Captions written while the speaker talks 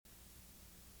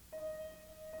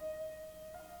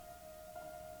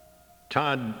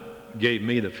Todd gave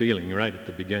me the feeling right at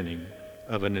the beginning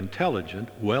of an intelligent,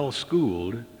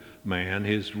 well-schooled man.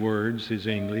 His words, his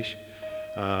English,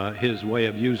 his way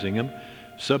of using them,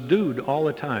 subdued all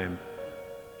the time.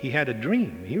 He had a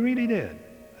dream. He really did.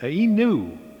 He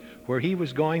knew where he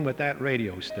was going with that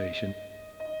radio station.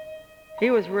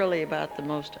 He was really about the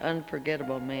most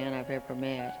unforgettable man I've ever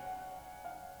met.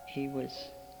 He was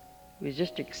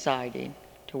just exciting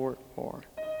to work for.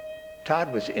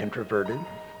 Todd was introverted.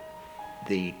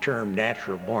 The term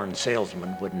natural-born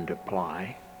salesman wouldn't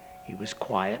apply. He was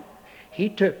quiet. He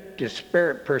took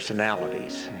disparate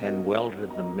personalities and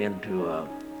welded them into a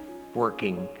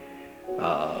working,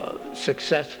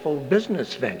 successful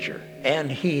business venture.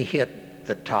 And he hit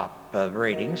the top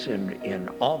ratings in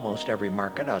almost every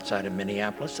market outside of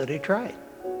Minneapolis that he tried.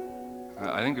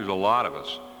 I think there's a lot of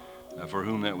us for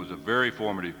whom that was a very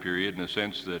formative period in the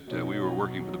sense that we were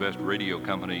working for the best radio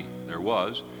company there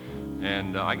was.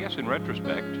 And I guess in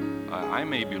retrospect, I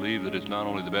may believe that it's not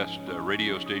only the best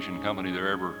radio station company there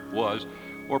ever was,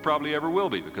 or probably ever will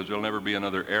be, because there'll never be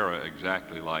another era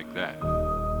exactly like that.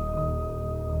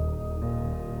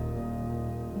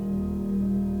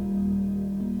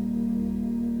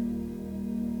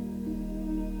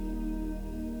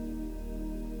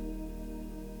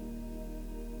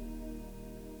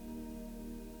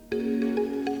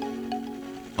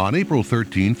 On April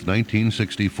 13,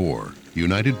 1964,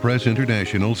 United Press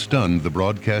International stunned the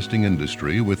broadcasting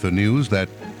industry with the news that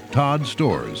Todd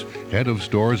Storrs, head of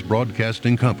Storrs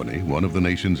Broadcasting Company, one of the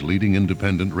nation's leading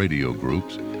independent radio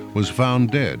groups, was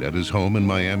found dead at his home in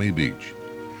Miami Beach.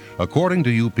 According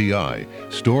to UPI,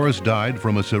 Storrs died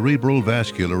from a cerebral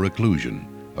vascular occlusion,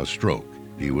 a stroke.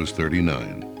 He was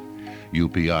 39.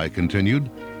 UPI continued,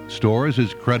 Storrs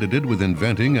is credited with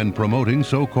inventing and promoting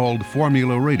so-called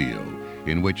formula radio,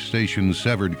 in which stations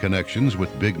severed connections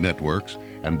with big networks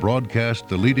and broadcast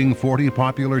the leading 40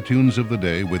 popular tunes of the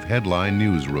day with headline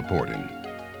news reporting.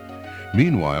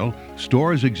 Meanwhile,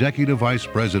 Storrs Executive Vice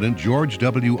President George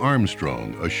W.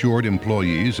 Armstrong assured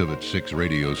employees of its 6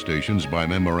 radio stations by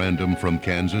memorandum from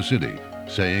Kansas City,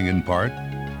 saying in part,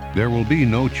 "There will be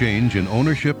no change in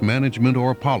ownership, management,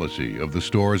 or policy of the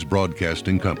Storrs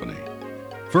Broadcasting Company."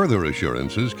 Further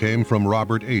assurances came from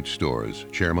Robert H. Storrs,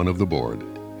 chairman of the board.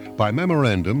 By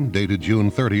memorandum dated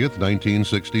June 30th,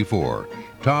 1964,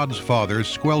 Todd's father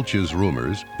squelches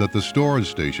rumors that the Storrs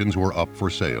stations were up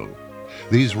for sale.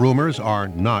 "These rumors are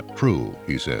not true,"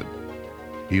 he said.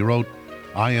 He wrote,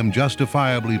 "I am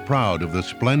justifiably proud of the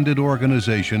splendid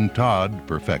organization Todd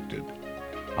perfected.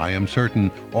 I am certain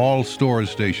all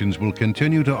Storrs stations will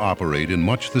continue to operate in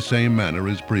much the same manner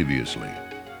as previously."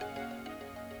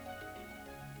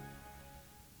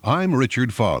 I'm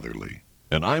Richard Fatherly.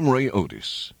 And I'm Ray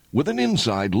Otis, with an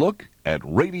inside look at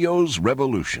radio's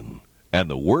revolution and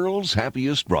the world's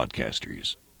happiest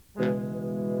broadcasters.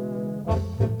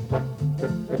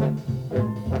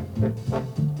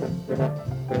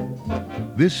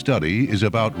 This study is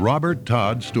about Robert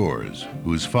Todd Storrs,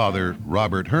 whose father,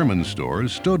 Robert Herman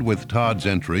Storrs, stood with Todd's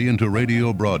entry into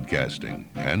radio broadcasting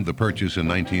and the purchase in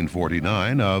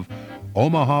 1949 of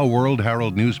Omaha World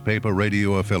Herald newspaper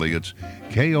radio affiliates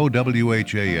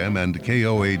KOWH-AM and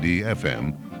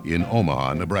KOAD-FM in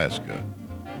Omaha, Nebraska.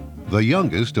 The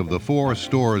youngest of the 4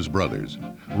 Storrs brothers,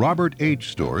 Robert H.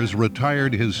 Storrs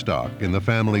retired his stock in the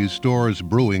family's Storrs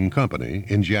Brewing Company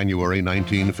in January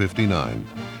 1959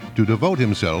 to devote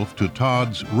himself to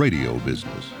Todd's radio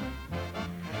business.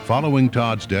 Following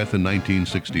Todd's death in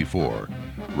 1964,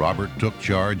 Robert took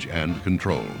charge and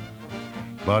control.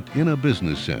 But in a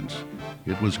business sense,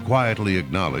 it was quietly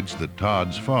acknowledged that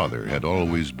Todd's father had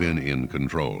always been in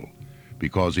control,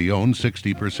 because he owned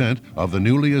 60% of the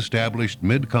newly established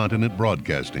Mid-Continent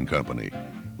Broadcasting Company,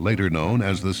 later known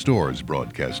as the Storrs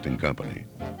Broadcasting Company.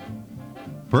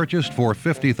 Purchased for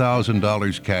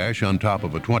 $50,000 cash on top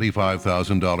of a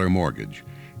 $25,000 mortgage,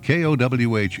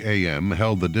 KOWH-AM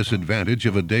held the disadvantage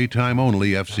of a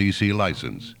daytime-only FCC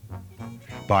license.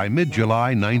 By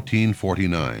mid-July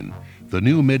 1949, the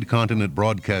new Mid-Continent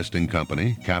Broadcasting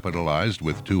Company, capitalized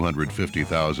with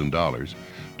 $250,000,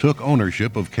 took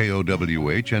ownership of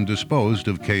KOWH and disposed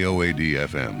of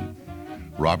KOAD-FM.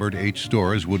 Robert H.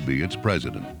 Storrs would be its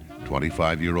president.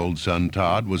 25-year-old son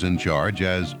Todd was in charge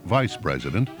as vice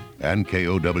president and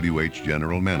KOWH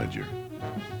general manager.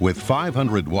 With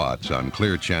 500 watts on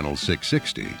Clear Channel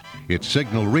 660, its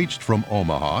signal reached from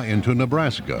Omaha into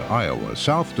Nebraska, Iowa,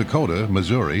 South Dakota,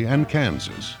 Missouri, and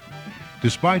Kansas.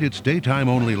 Despite its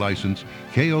daytime-only license,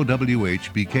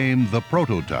 KOWH became the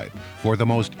prototype for the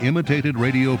most imitated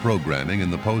radio programming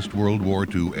in the post-World War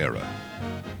II era.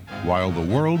 While the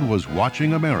world was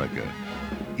watching America,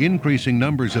 increasing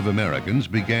numbers of Americans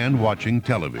began watching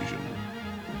television.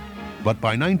 But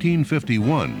by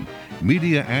 1951,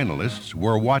 media analysts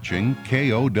were watching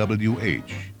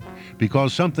KOWH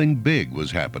because something big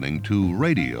was happening to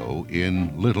radio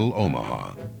in Little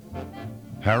Omaha.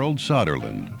 Harold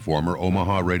Soderlund, former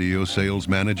Omaha radio sales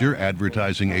manager,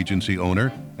 advertising agency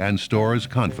owner, and Storrs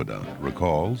confidant,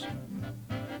 recalls,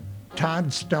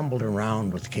 Todd stumbled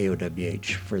around with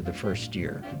KOWH for the first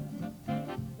year.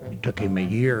 It took him a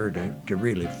year to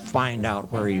really find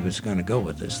out where he was going to go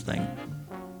with this thing.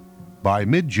 By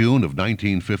mid-June of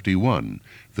 1951,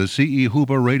 the C.E.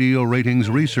 Hooper Radio Ratings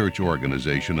Research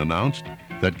Organization announced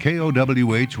that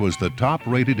KOWH was the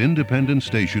top-rated independent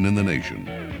station in the nation.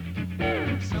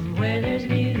 Somewhere there's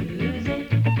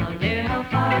music, I wonder how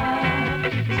far.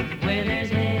 Somewhere there's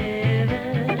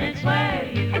heaven, it's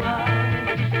where you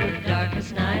are. The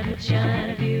darkest night would shine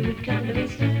if you would come to me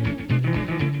soon.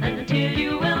 And until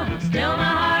you will, still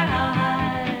my heart, how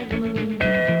high the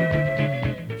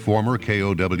moon. Former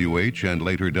KOWH and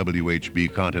later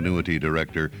WHB continuity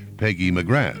director Peggy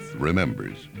McGrath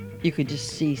remembers. You could just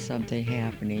see something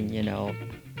happening, you know.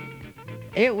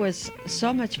 It was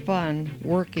so much fun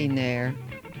working there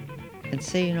and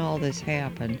seeing all this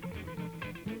happen.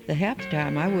 The half the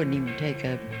time I wouldn't even take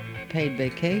a paid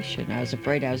vacation. I was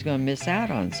afraid I was going to miss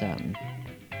out on something.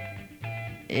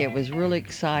 It was really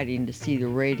exciting to see the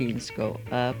ratings go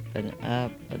up and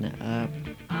up and up.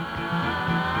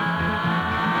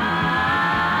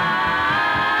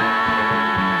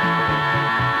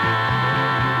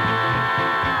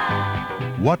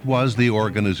 What was the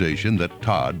organization that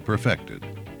Todd perfected?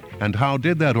 And how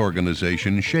did that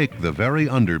organization shake the very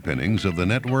underpinnings of the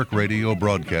network radio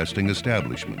broadcasting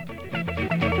establishment?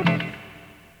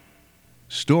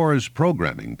 Storrs'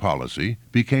 programming policy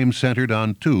became centered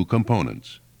on two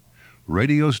components: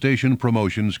 radio station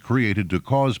promotions created to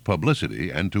cause publicity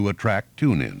and to attract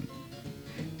tune-in,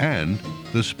 and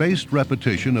the spaced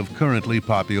repetition of currently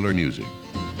popular music.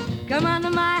 Come on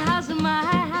to my house,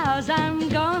 I'm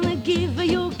gonna give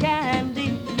you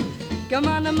candy. Come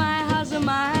on to my house,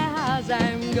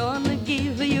 I'm gonna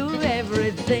give you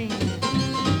everything.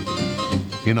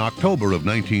 In October of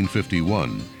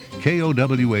 1951,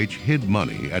 KOWH hid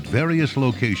money at various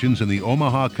locations in the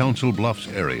Omaha Council Bluffs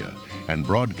area and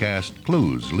broadcast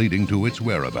clues leading to its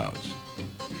whereabouts.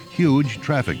 Huge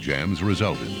traffic jams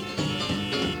resulted.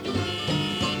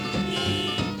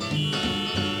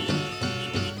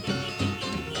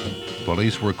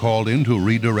 Police were called in to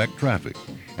redirect traffic,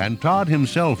 and Todd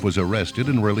himself was arrested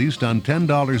and released on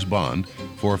 $10 bond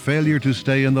for failure to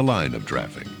stay in the line of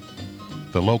traffic.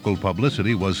 The local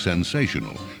publicity was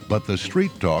sensational, but the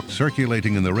street talk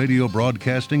circulating in the radio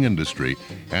broadcasting industry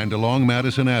and along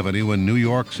Madison Avenue in New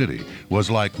York City was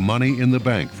like money in the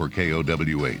bank for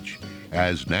KOWH,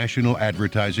 as national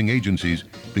advertising agencies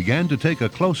began to take a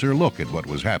closer look at what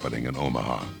was happening in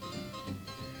Omaha.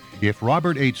 If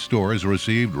Robert H. Storrs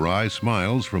received wry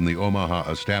smiles from the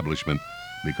Omaha establishment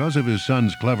because of his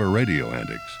son's clever radio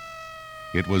antics,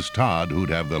 it was Todd who'd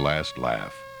have the last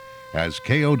laugh, as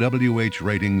KOWH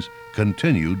ratings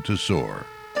continued to soar.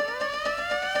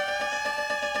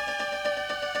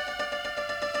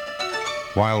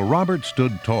 While Robert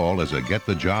stood tall as a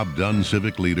get-the-job-done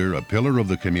civic leader, a pillar of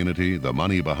the community, the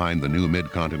money behind the new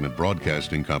Mid-Continent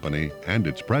Broadcasting Company, and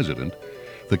its president,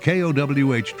 the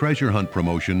KOWH treasure hunt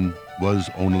promotion was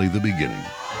only the beginning.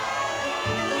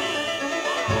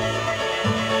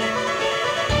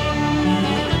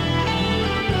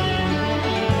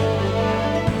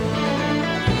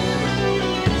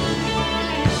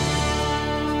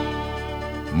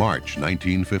 March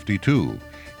 1952,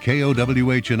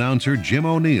 KOWH announcer Jim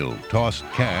O'Neill tossed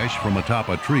cash from atop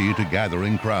a tree to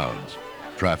gathering crowds.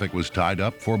 Traffic was tied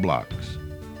up for blocks.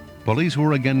 Police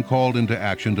were again called into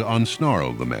action to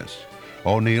unsnarl the mess.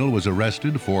 O'Neill was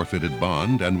arrested, forfeited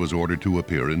bond, and was ordered to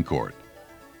appear in court.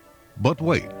 But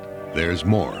wait, there's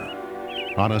more.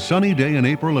 On a sunny day in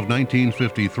April of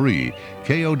 1953,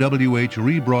 KOWH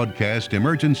rebroadcast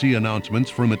emergency announcements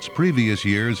from its previous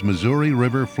year's Missouri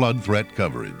River flood threat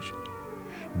coverage.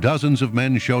 Dozens of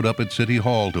men showed up at City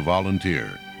Hall to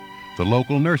volunteer. The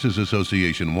local Nurses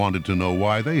Association wanted to know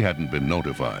why they hadn't been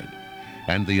notified.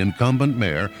 And the incumbent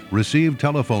mayor received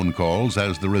telephone calls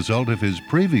as the result of his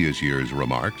previous year's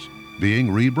remarks being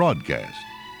rebroadcast.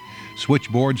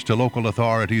 Switchboards to local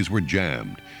authorities were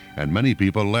jammed, and many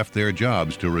people left their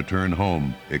jobs to return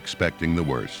home, expecting the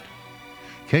worst.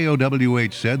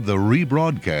 KOWH said the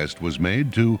rebroadcast was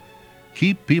made to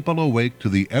keep people awake to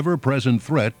the ever-present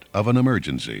threat of an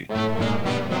emergency.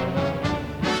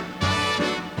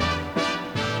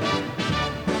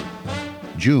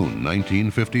 June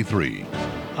 1953.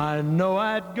 I know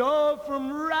I'd go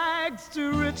from rags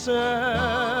to riches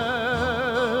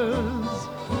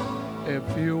if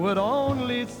you would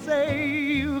only say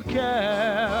you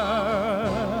care.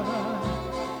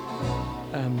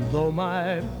 And though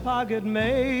my pocket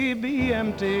may be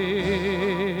empty,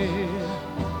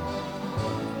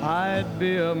 I'd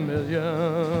be a millionaire.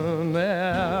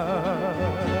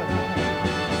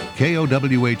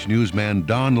 KOWH newsman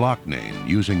Don Loughnane,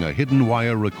 using a hidden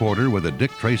wire recorder with a Dick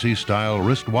Tracy-style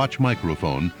wristwatch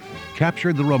microphone,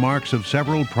 captured the remarks of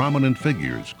several prominent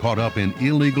figures caught up in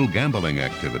illegal gambling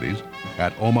activities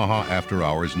at Omaha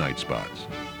after-hours night spots.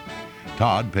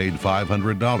 Todd paid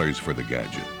 $500 for the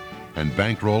gadget and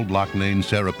bankrolled Loughnane's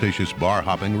surreptitious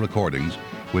bar-hopping recordings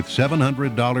with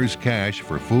 $700 cash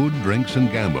for food, drinks,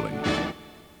 and gambling.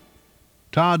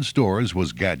 Todd Storrs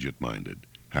was gadget-minded.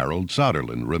 Harold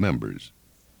Soderlund remembers.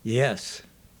 Yes,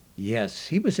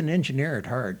 he was an engineer at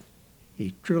heart.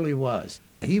 He truly was.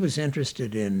 He was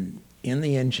interested in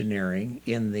the engineering,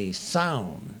 in the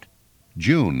sound.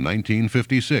 June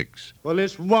 1956. Well,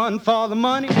 it's 1 for the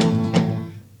money,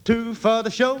 2 for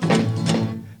the show,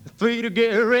 3 to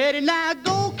get ready. Now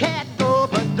go, cat, go,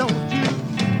 but don't you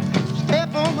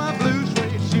step on my blue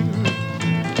suede shoe.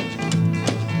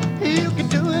 You can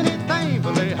do anything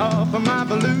but lay off of my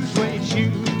blue suede shoe.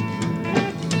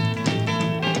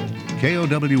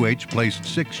 KOWH placed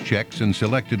 6 checks in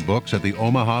selected books at the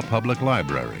Omaha Public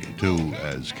Library to,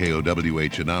 as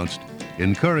KOWH announced,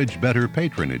 encourage better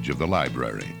patronage of the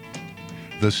library.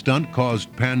 The stunt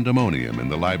caused pandemonium in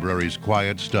the library's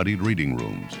quiet, studied reading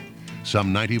rooms.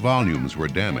 Some 90 volumes were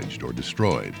damaged or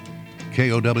destroyed.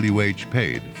 KOWH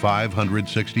paid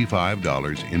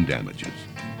 $565 in damages.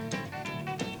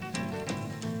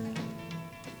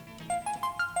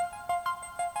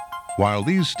 While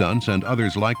these stunts and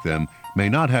others like them may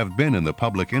not have been in the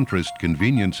public interest,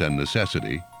 convenience, and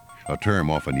necessity, a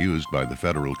term often used by the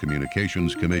Federal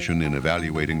Communications Commission in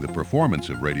evaluating the performance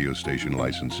of radio station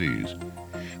licensees,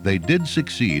 they did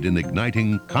succeed in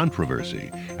igniting controversy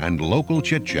and local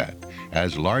chit-chat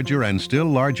as larger and still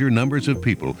larger numbers of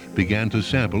people began to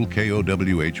sample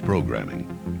KOWH programming.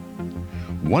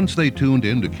 Once they tuned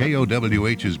in to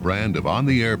KOWH's brand of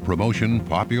on-the-air promotion,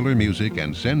 popular music,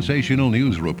 and sensational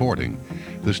news reporting,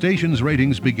 the station's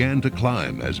ratings began to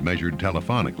climb as measured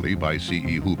telephonically by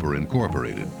C.E. Hooper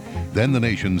Incorporated, then the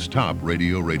nation's top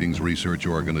radio ratings research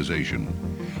organization.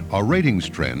 A ratings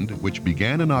trend which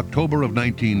began in October of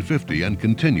 1950 and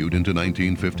continued into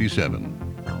 1957.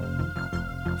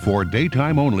 For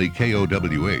daytime-only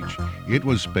KOWH, it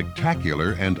was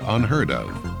spectacular and unheard of.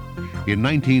 In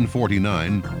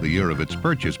 1949, the year of its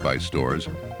purchase by Storrs,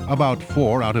 about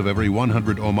 4 out of every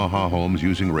 100 Omaha homes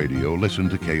using radio listened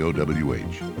to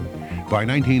KOWH. By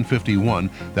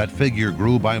 1951, that figure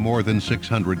grew by more than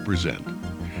 600%.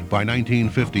 By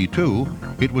 1952,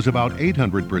 it was about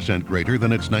 800% greater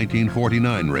than its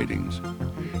 1949 ratings.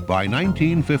 By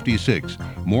 1956,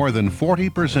 more than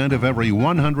 40% of every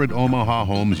 100 Omaha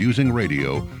homes using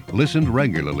radio listened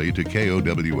regularly to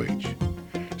KOWH.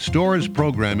 Storrs'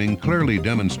 programming clearly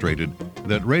demonstrated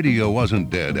that radio wasn't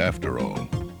dead after all.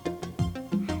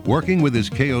 Working with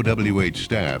his KOWH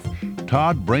staff,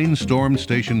 Todd brainstormed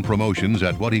station promotions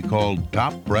at what he called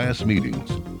top brass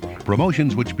meetings,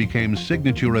 promotions which became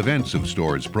signature events of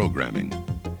Storrs' programming.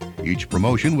 Each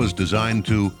promotion was designed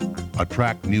to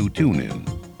attract new tune-in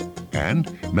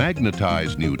and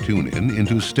magnetize new tune-in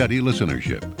into steady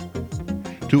listenership.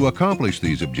 To accomplish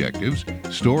these objectives,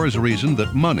 Storrs reasoned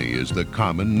that money is the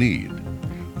common need.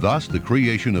 Thus, the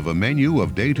creation of a menu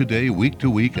of day-to-day,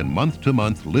 week-to-week, and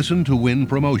month-to-month listen-to-win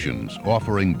promotions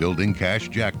offering building cash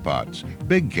jackpots,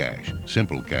 big cash,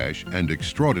 simple cash, and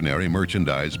extraordinary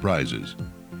merchandise prizes.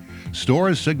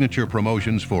 Storrs' signature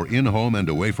promotions for in-home and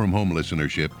away-from-home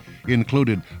listenership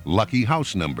included Lucky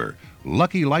House Number,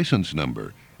 Lucky License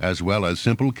Number, as well as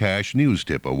Simple Cash News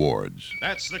Tip Awards.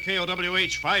 That's the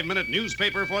KOWH 5-minute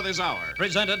newspaper for this hour.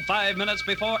 Presented 5 minutes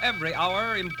before every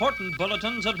hour, important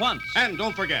bulletins at once. And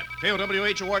don't forget,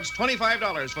 KOWH awards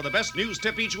 $25 for the best news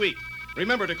tip each week.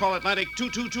 Remember to call Atlantic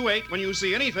 2228 when you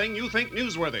see anything you think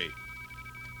newsworthy.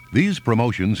 These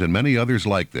promotions and many others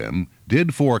like them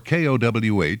did for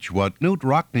KOWH what Knute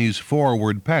Rockne's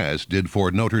forward pass did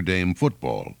for Notre Dame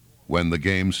football, when the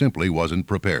game simply wasn't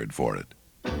prepared for it.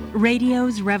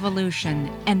 Radio's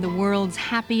revolution and the world's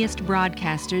happiest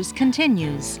broadcasters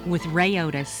continues with Ray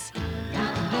Otis.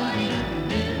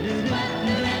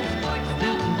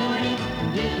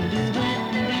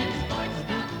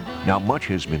 Now, much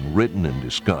has been written and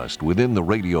discussed within the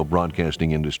radio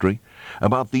broadcasting industry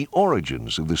about the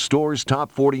origins of the Storrs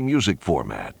Top 40 music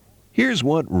format. Here's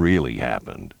what really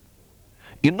happened.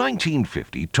 In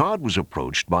 1950, Todd was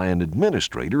approached by an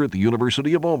administrator at the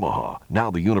University of Omaha, now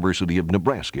the University of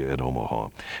Nebraska at Omaha,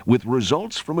 with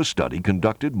results from a study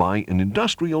conducted by an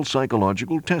industrial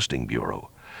psychological testing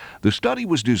bureau. The study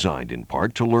was designed in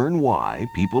part to learn why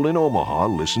people in Omaha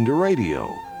listen to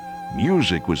radio.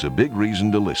 Music was a big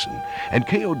reason to listen, and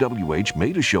KOWH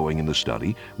made a showing in the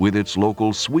study with its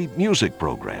local Sweet Music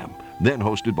program, then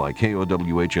hosted by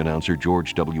KOWH announcer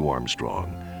George W.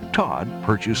 Armstrong. Todd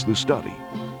purchased the study.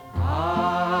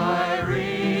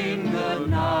 Irene, good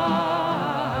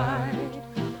night.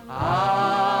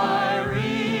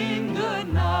 Irene,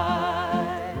 good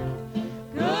night.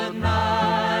 Good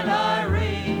night,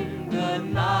 Irene.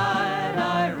 Good night,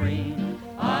 Irene.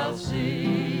 I'll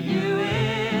see you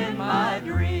in my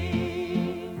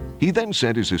dream. He then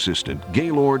sent his assistant,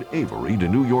 Gaylord Avery, to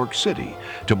New York City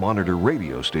to monitor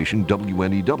radio station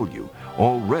WNEW,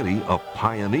 already a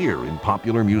pioneer in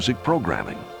popular music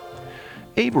programming.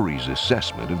 Avery's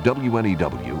assessment of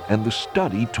WNEW and the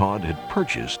study Todd had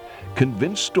purchased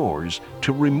convinced stores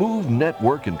to remove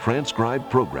network and transcribed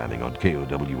programming on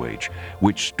KOWH,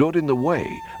 which stood in the way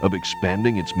of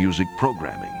expanding its music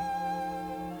programming.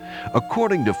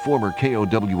 According to former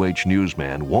KOWH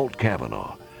newsman Walt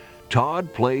Kavanaugh,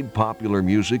 Todd played popular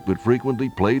music but frequently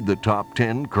played the top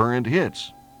 10 current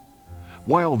hits.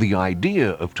 While the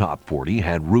idea of Top 40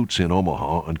 had roots in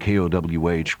Omaha on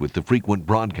KOWH with the frequent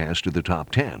broadcast of the Top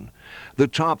 10, the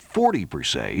Top 40 per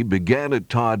se began at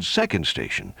Todd's second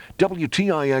station,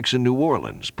 WTIX in New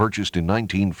Orleans, purchased in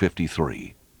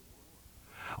 1953.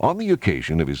 On the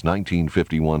occasion of his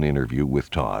 1951 interview with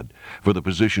Todd for the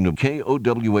position of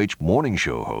KOWH morning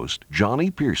show host, Johnny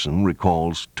Pearson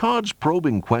recalls Todd's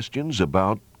probing questions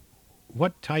about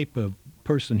what type of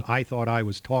person I thought I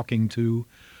was talking to,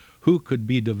 who could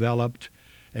be developed,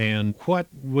 and what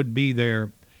would be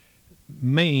their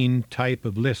main type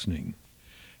of listening.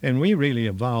 And we really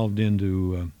evolved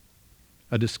into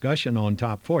a discussion on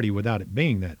Top 40 without it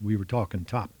being that. We were talking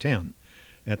Top 10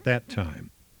 at that time.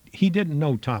 He didn't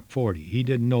know Top 40. He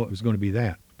didn't know it was going to be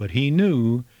that. But he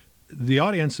knew the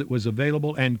audience that was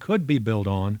available and could be built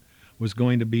on was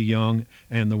going to be young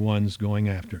and the ones going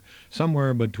after,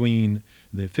 somewhere between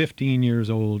the 15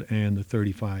 years old and the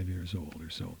 35 years old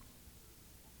or so.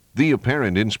 The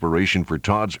apparent inspiration for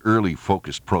Todd's early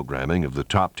focused programming of the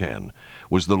Top 10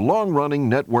 was the long-running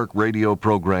network radio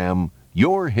program,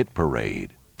 Your Hit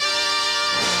Parade.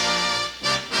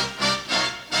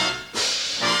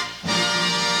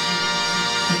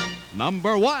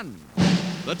 Number 1,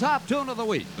 the top tune of the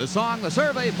week, the song the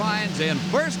survey finds in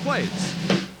first place.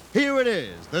 Here it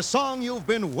is, the song you've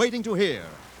been waiting to hear,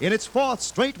 in its fourth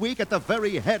straight week at the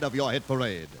very head of your hit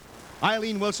parade.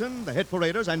 Eileen Wilson, the Hit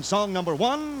Paraders, and song number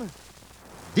 1,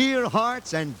 Dear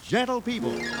Hearts and Gentle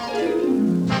People.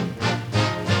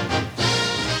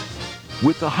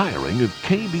 With the hiring of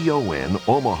KBON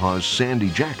Omaha's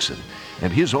Sandy Jackson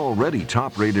and his already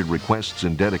top-rated requests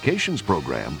and dedications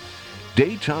program,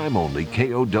 daytime-only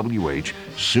KOWH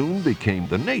soon became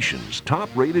the nation's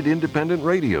top-rated independent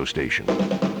radio station.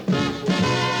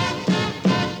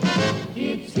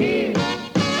 It's here.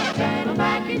 Settle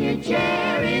back in your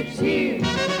chair. It's here.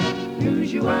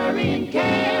 Lose your worry and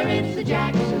care. It's the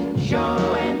Jackson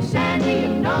Show, and Sandy,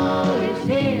 you know, is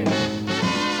here.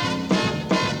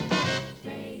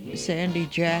 Sandy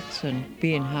Jackson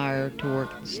being hired to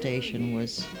work at the station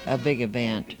was a big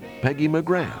event. Peggy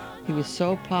McGrath. He was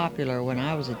so popular when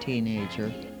I was a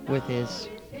teenager with his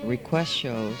request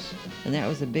shows, and that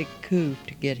was a big coup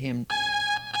to get him.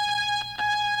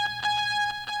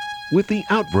 With the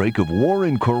outbreak of war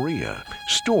in Korea,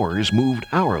 stores moved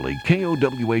hourly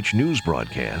KOWH news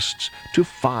broadcasts to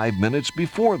 5 minutes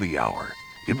before the hour.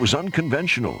 It was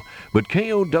unconventional, but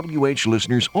KOWH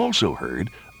listeners also heard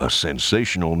a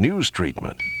sensational news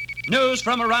treatment. News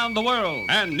from around the world.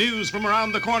 And news from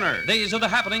around the corner. These are the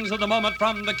happenings of the moment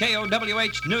from the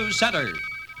KOWH News Center.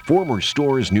 Former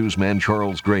Stores newsman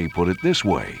Charles Gray put it this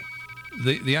way.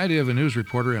 The idea of a news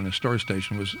reporter in a store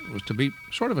station was to be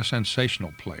sort of a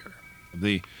sensational player.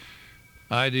 The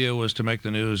idea was to make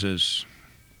the news as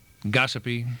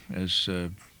gossipy, as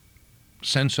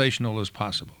sensational as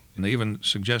possible. And they even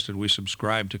suggested we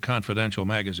subscribe to Confidential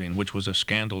magazine, which was a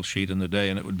scandal sheet in the day,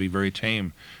 and it would be very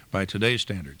tame by today's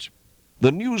standards.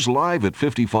 The News Live at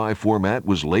 55 format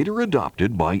was later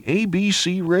adopted by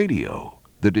ABC Radio.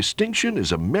 The distinction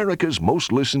as America's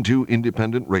most listened to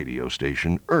independent radio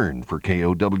station earned for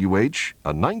KOWH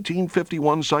a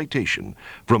 1951 citation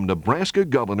from Nebraska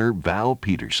Governor Val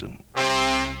Peterson.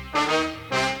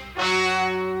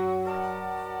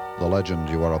 The legend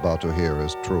you are about to hear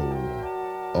is true.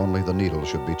 Only the needle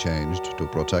should be changed to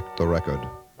protect the record.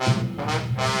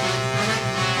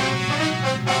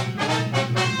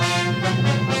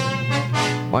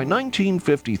 By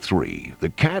 1953, the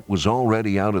cat was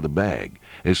already out of the bag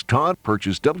as Todd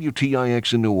purchased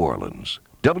WTIX in New Orleans,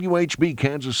 WHB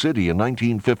Kansas City in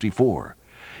 1954,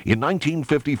 in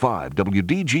 1955,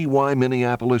 WDGY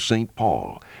Minneapolis St.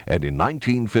 Paul, and in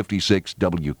 1956,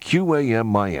 WQAM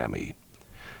Miami.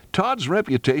 Todd's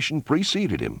reputation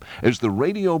preceded him as the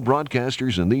radio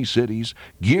broadcasters in these cities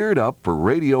geared up for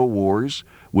radio wars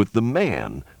with the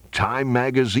man Time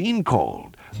magazine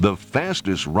called the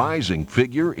fastest rising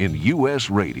figure in U.S.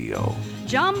 radio.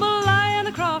 Jambalaya and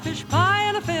a crawfish pie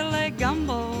and a filet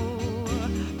gumbo.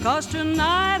 'Cause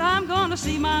tonight I'm gonna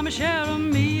see Mama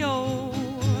Mio.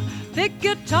 Thick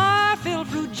guitar, filled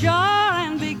fruit jar,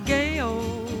 and big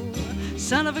gay-o.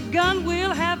 Son of a gun,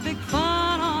 we'll have big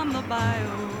fun on the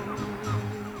bayou.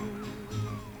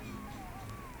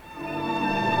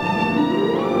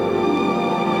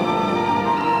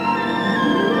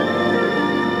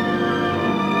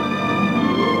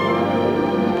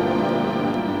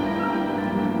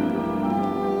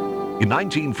 In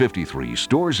 1953,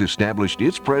 Storrs established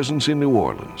its presence in New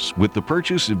Orleans with the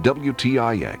purchase of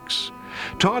WTIX.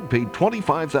 Todd paid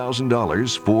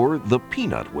 $25,000 for the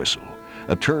peanut whistle,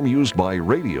 a term used by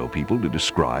radio people to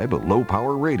describe a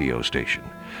low-power radio station.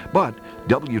 But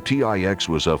WTIX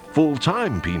was a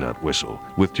full-time peanut whistle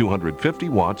with 250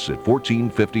 watts at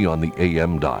 1450 on the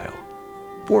AM dial.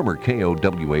 Former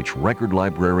KOWH record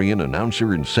librarian,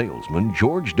 announcer, and salesman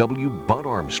George W. Bud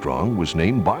Armstrong was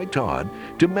named by Todd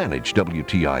to manage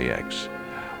WTIX.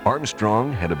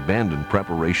 Armstrong had abandoned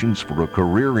preparations for a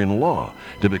career in law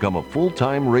to become a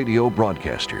full-time radio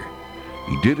broadcaster.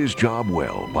 He did his job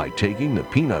well by taking the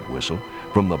peanut whistle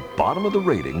from the bottom of the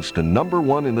ratings to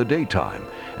 #1 in the daytime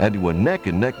and to a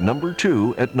neck-and-neck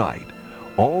 #2 at night.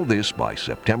 All this by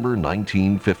September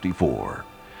 1954.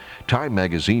 Time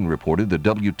magazine reported that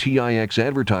WTIX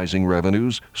advertising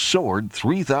revenues soared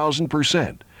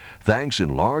 3,000%, thanks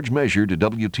in large measure to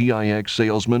WTIX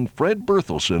salesman Fred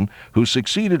Berthelsen, who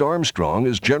succeeded Armstrong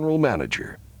as general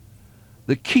manager.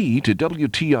 The key to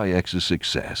WTIX's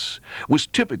success was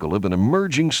typical of an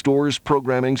emerging Storrs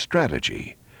programming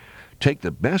strategy. Take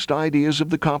the best ideas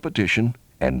of the competition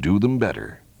and do them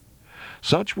better.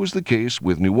 Such was the case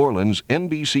with New Orleans'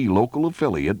 NBC local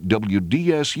affiliate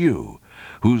WDSU,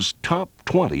 whose Top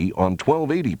 20 on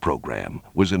 1280 program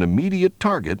was an immediate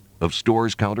target of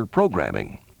Storrs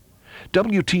counter-programming.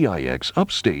 WTIX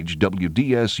upstaged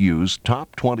WDSU's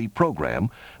Top 20 program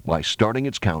by starting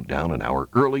its countdown an hour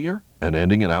earlier and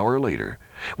ending an hour later.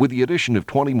 With the addition of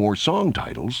 20 more song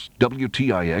titles,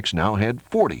 WTIX now had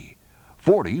 40.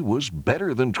 40 was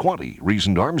better than 20,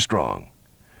 reasoned Armstrong.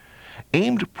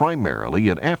 Aimed primarily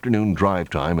at afternoon drive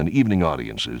time and evening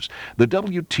audiences, the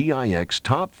WTIX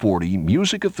Top 40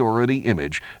 Music Authority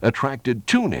image attracted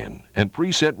tune-in and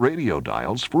preset radio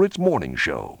dials for its morning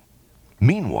show.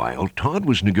 Meanwhile, Todd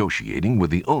was negotiating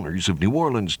with the owners of New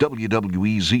Orleans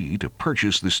WWEZ to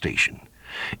purchase the station.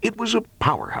 It was a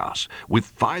powerhouse with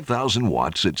 5,000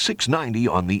 watts at 690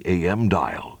 on the AM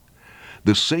dial.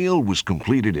 The sale was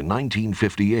completed in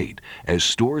 1958 as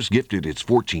Storrs gifted its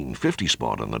 1450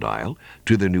 spot on the dial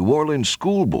to the New Orleans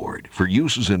School Board for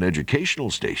use as an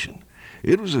educational station.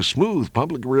 It was a smooth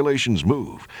public relations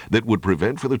move that would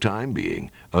prevent for the time being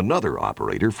another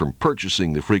operator from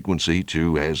purchasing the frequency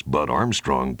to, as Bud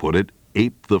Armstrong put it,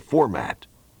 ape the format.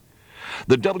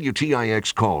 The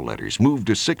WTIX call letters moved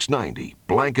to 690,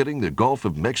 blanketing the Gulf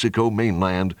of Mexico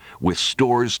mainland with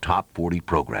Storrs' Top 40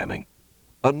 programming.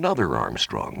 Another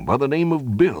Armstrong by the name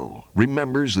of Bill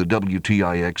remembers the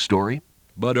WTIX story.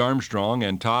 Bud Armstrong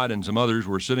and Todd and some others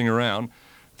were sitting around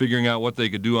figuring out what they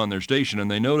could do on their station,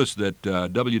 and they noticed that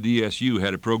WDSU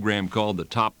had a program called the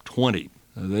Top 20.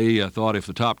 They thought if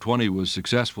the Top 20 was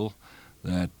successful,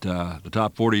 that the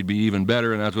Top 40 would be even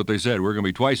better, and that's what they said. We're going to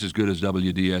be twice as good as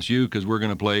WDSU because we're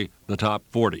going to play the Top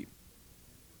 40.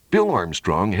 Bill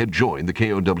Armstrong had joined the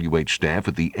KOWH staff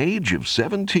at the age of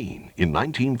 17 in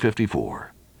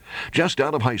 1954. Just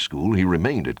out of high school, he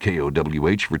remained at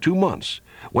KOWH for 2 months,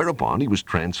 whereupon he was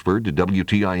transferred to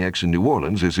WTIX in New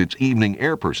Orleans as its evening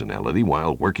air personality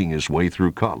while working his way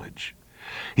through college.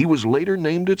 He was later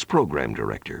named its program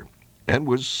director and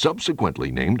was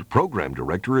subsequently named program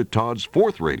director at Todd's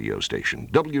fourth radio station,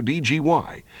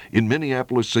 WDGY, in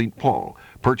Minneapolis, St. Paul,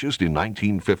 purchased in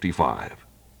 1955.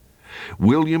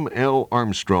 William L.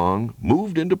 Armstrong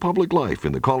moved into public life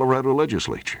in the Colorado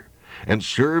legislature and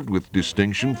served with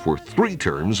distinction for 3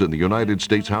 terms in the United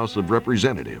States House of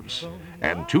Representatives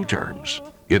and 2 terms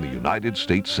in the United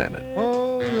States Senate.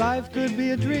 Oh, life could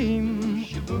be a dream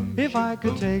if I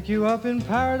could take you up in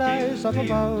paradise up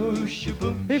above.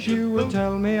 If you would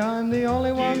tell me I'm the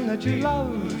only one that you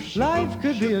love, life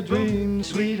could be a dream,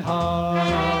 sweetheart.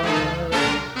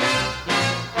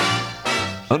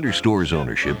 Under Storrs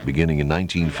ownership beginning in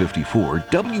 1954,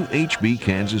 WHB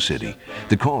Kansas City,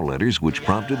 the call letters which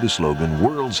prompted the slogan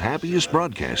World's Happiest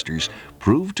Broadcasters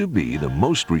proved to be the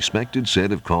most respected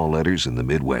set of call letters in the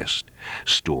Midwest.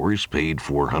 Storrs paid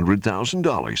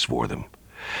 $400,000 for them.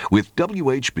 With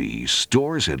WHB,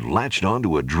 Storrs had latched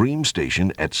onto a dream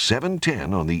station at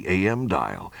 710 on the AM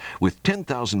dial, with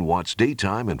 10,000 watts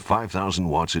daytime and 5,000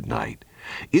 watts at night.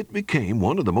 It became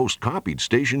one of the most copied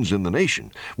stations in the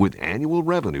nation, with annual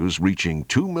revenues reaching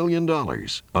 $2 million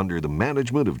under the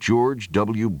management of George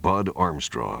W. Bud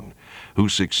Armstrong,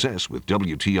 whose success with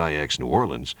WTIX New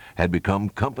Orleans had become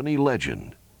company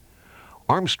legend.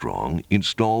 Armstrong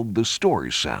installed the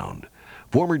Storrs sound.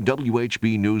 Former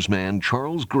WHB newsman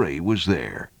Charles Gray was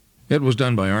there. It was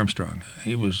done by Armstrong.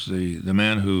 He was the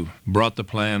man who brought the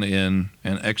plan in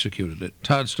and executed it.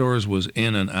 Todd Storrs was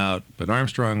in and out, but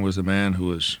Armstrong was the man who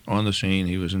was on the scene.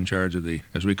 He was in charge of the,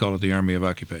 as we call it, the Army of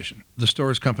Occupation. The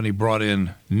Storrs company brought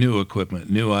in new equipment,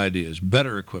 new ideas,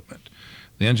 better equipment.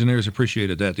 The engineers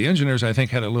appreciated that. The engineers, I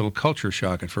think, had a little culture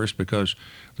shock at first because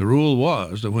the rule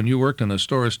was that when you worked in a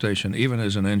Storrs station, even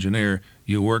as an engineer,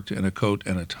 you worked in a coat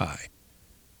and a tie.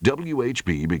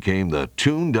 WHB became the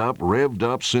tuned-up,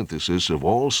 revved-up synthesis of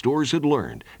all Storrs had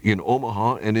learned in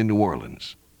Omaha and in New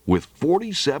Orleans. With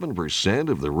 47%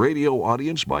 of the radio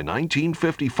audience by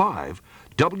 1955,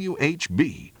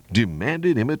 WHB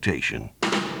demanded imitation.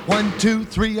 1, 2,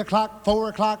 3 o'clock, 4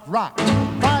 o'clock, rock.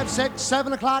 5, 6,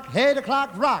 7 o'clock, 8 o'clock,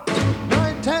 rock.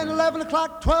 9, 10, 11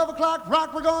 o'clock, 12 o'clock,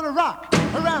 rock. We're gonna rock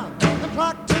around the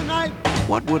clock tonight.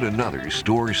 What would another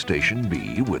Storrs station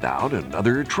be without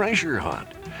another treasure hunt?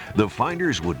 The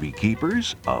finders would be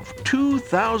keepers of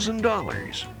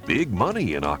 $2,000. Big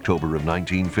money in October of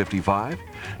 1955.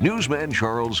 Newsman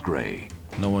Charles Gray.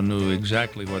 No one knew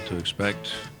exactly what to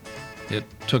expect. It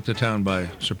took the town by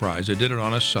surprise. They did it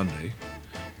on a Sunday.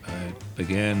 It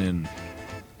began in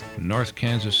North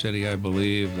Kansas City, I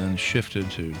believe, then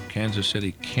shifted to Kansas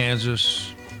City,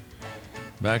 Kansas,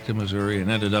 back to Missouri,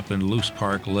 and ended up in Loose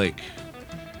Park Lake.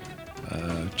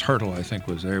 Turtle, I think,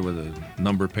 was there with a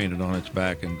number painted on its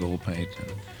back in gold paint.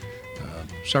 And,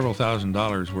 several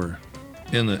 $1,000s were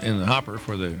in the hopper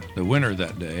for the winner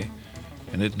that day,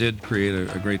 and it did create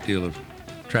a great deal of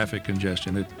traffic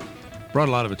congestion. It brought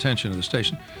a lot of attention to the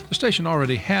station. The station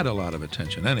already had a lot of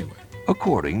attention anyway.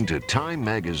 According to Time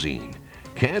magazine,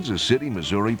 Kansas City,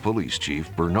 Missouri Police Chief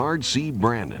Bernard C.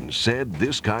 Brandon said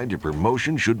this kind of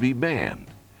promotion should be banned.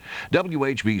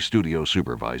 WHB studio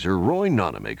supervisor Roy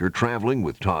Nonamaker, traveling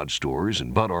with Todd Storrs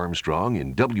and Bud Armstrong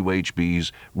in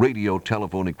WHB's radio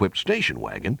telephone equipped station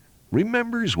wagon,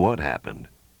 remembers what happened.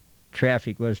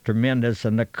 Traffic was tremendous,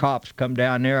 and the cops come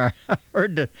down there. I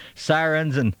heard the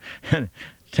sirens, and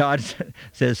Todd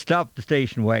says, "Stop the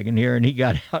station wagon here," and he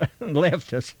got out and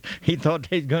left us. He thought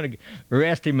they was going to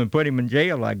arrest him and put him in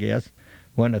jail, I guess,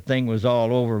 when the thing was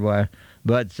all over.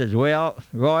 Bud says, "Well,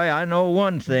 Roy, I know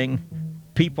one thing.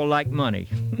 People like money."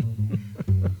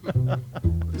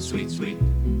 The sweet, sweet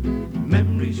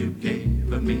memories you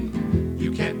gave me,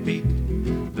 you can't beat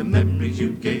the memories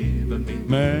you gave me.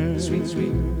 Man, sweet,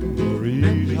 sweet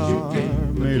memories you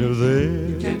gave me, made of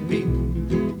this. You can't beat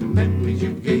the memories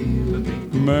you gave me.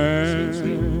 Memories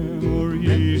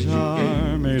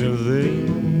are made of this.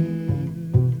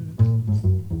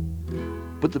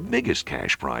 But the biggest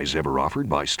cash prize ever offered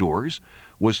by Storrs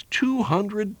was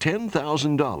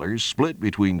 $210,000 split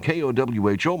between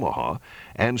KOWH Omaha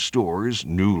and Storrs'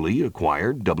 newly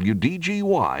acquired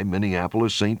WDGY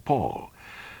Minneapolis-St. Paul.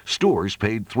 Storrs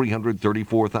paid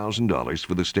 $334,000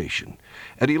 for the station.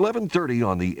 At 11:30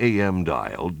 on the AM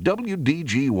dial,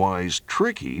 WDGY's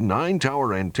tricky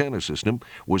 9-tower antenna system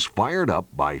was fired up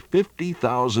by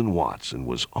 50,000 watts and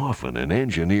was often an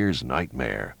engineer's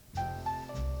nightmare.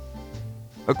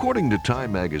 According to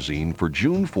Time magazine, for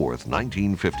June 4th,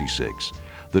 1956,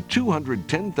 the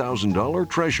 $210,000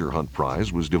 treasure hunt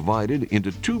prize was divided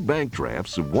into 2 bank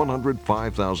drafts of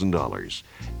 $105,000,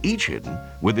 each hidden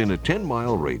within a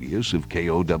 10-mile radius of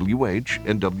KOWH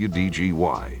and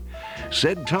WDGY.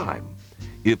 Said Time,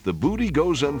 if the booty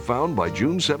goes unfound by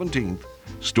June 17th,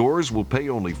 Storrs will pay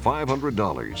only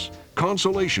 $500,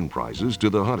 consolation prizes to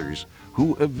the hunters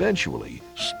who eventually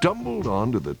stumbled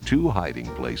onto the 2 hiding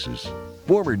places.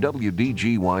 Former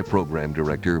WDGY program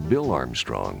director Bill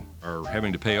Armstrong. Our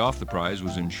having to pay off the prize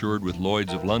was insured with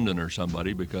Lloyd's of London or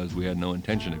somebody because we had no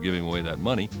intention of giving away that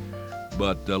money.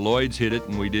 but Lloyd's hit it,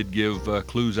 and we did give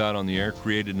clues out on the air,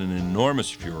 created an enormous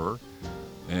furor,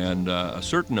 and a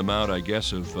certain amount, I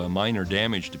guess, of minor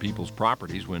damage to people's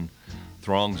properties when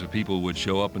throngs of people would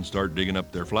show up and start digging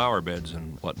up their flower beds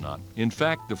and whatnot. In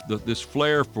fact, this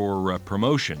flair for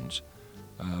promotions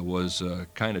was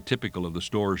kind of typical of the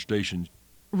store stations.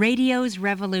 Radio's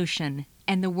revolution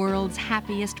and the world's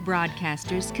happiest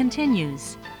broadcasters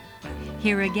continues.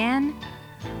 Here again,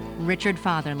 Richard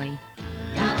Fatherly.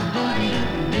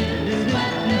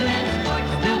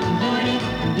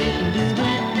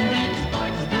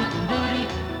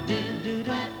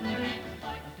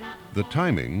 The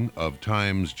timing of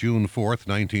Time's June 4th,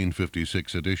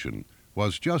 1956 edition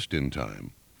was just in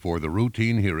time for the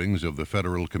routine hearings of the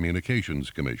Federal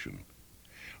Communications Commission.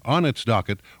 On its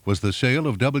docket was the sale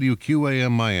of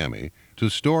WQAM Miami to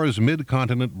Storrs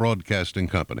Mid-Continent Broadcasting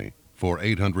Company for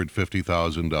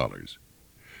 $850,000.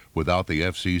 Without the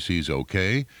FCC's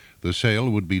okay, the sale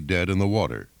would be dead in the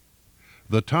water.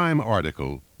 The Time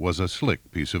article was a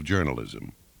slick piece of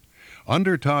journalism.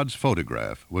 Under Todd's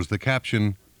photograph was the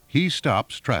caption, "He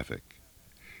stops traffic."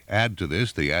 Add to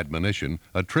this the admonition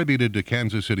attributed to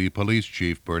Kansas City Police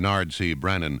Chief Bernard C.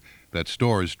 Brannan that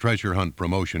Storrs' treasure hunt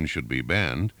promotion should be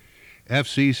banned.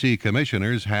 FCC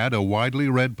commissioners had a widely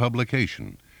read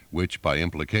publication, which by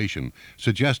implication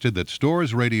suggested that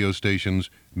Storrs radio stations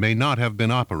may not have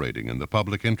been operating in the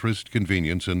public interest,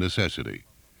 convenience, and necessity.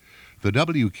 The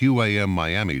WQAM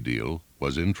Miami deal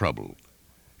was in trouble.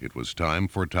 It was time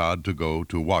for Todd to go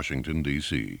to Washington,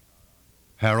 D.C.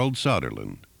 Harold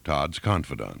Soderlund, Todd's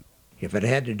confidant. If it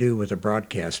had to do with the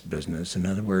broadcast business, in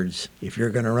other words, if you're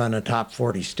going to run a top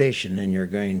 40 station and you're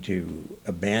going to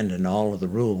abandon all of the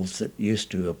rules that used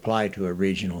to apply to a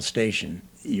regional station,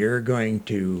 you're going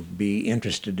to be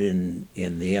interested in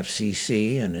the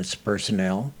FCC and its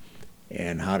personnel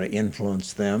and how to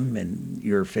influence them in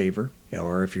your favor,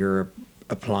 or if you're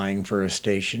applying for a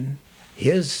station.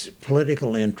 His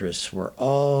political interests were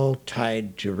all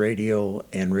tied to radio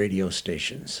and radio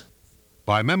stations.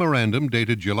 By memorandum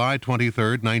dated July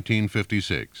 23,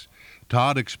 1956,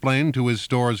 Todd explained to his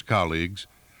Storrs colleagues,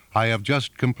 "I have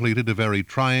just completed a very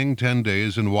trying 10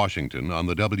 days in Washington on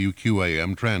the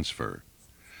WQAM transfer."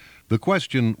 The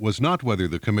question was not whether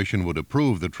the Commission would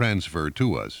approve the transfer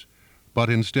to us, but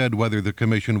instead whether the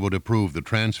Commission would approve the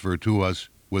transfer to us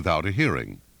without a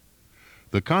hearing.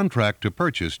 The contract to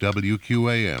purchase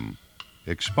WQAM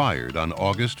expired on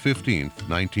August 15,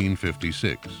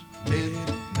 1956.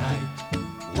 Midnight,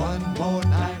 one more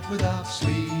night without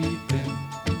sleeping,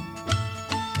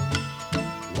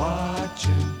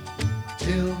 watching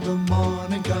till the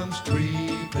morning comes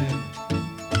creeping.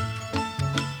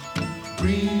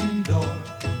 Green door,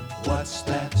 what's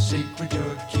that secret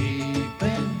you're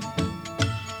keeping?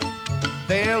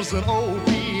 There's an old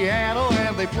piano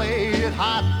and they play it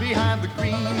hot behind the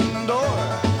green door.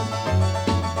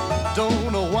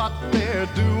 Don't know what they're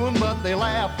doing, but they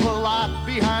laugh a lot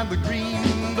behind the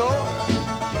green door.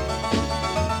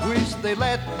 Wish they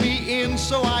let me in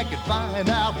so I could find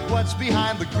out what's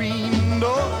behind the green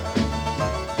door.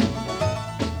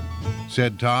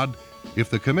 Said Todd, if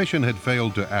the Commission had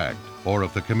failed to act, or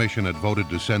if the Commission had voted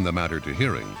to send the matter to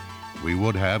hearing, we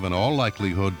would have, in all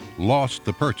likelihood, lost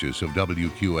the purchase of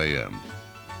WQAM.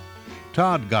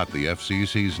 Todd got the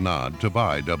FCC's nod to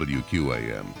buy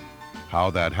WQAM. How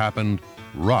that happened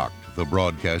rocked the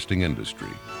broadcasting industry.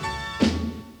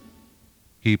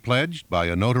 He pledged by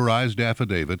a notarized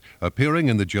affidavit appearing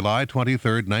in the July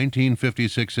 23,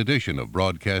 1956 edition of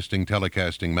Broadcasting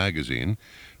Telecasting magazine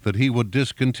that he would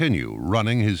discontinue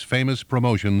running his famous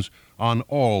promotions on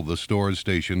all the Storrs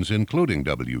stations, including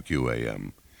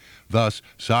WQAM, thus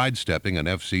sidestepping an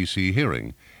FCC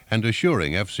hearing and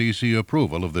assuring FCC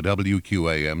approval of the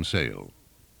WQAM sale.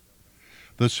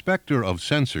 The specter of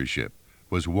censorship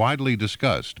was widely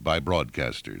discussed by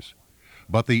broadcasters,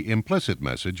 but the implicit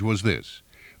message was this: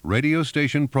 radio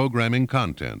station programming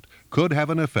content could have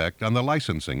an effect on the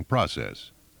licensing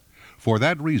process. For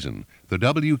that reason, the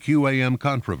WQAM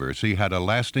controversy had a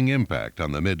lasting impact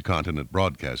on the Mid-Continent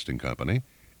Broadcasting Company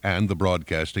and the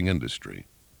broadcasting industry.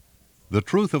 The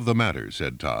truth of the matter,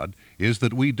 said Todd, is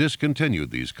that we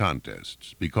discontinued these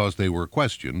contests because they were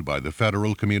questioned by the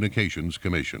Federal Communications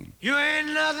Commission. You ain't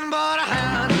nothing but a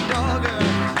hound dog,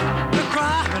 you're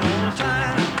crying all the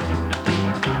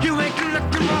time. You ain't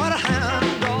nothing but a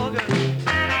hound dog,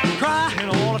 crying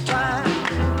all the time.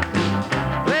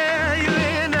 Well, you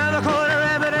ain't never caught a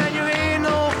rabbit and you ain't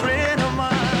no friend of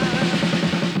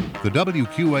mine. The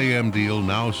WQAM deal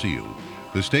now sealed,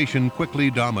 the station quickly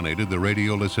dominated the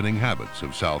radio listening habits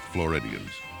of South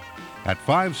Floridians. At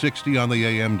 560 on the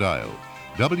AM dial,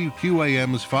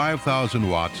 WQAM's 5,000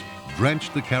 watts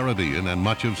drenched the Caribbean and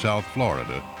much of South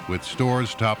Florida with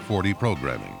Storrs' Top 40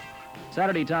 programming.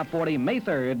 Saturday Top 40, May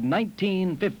 3rd,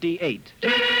 1958.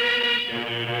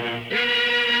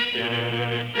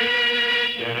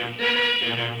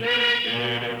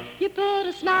 You put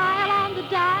a smile on the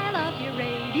dial of your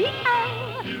radio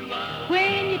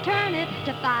when you turn it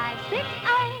to 560.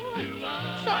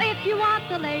 So if you want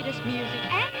the latest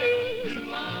music and news,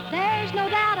 there's no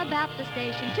doubt about the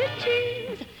station to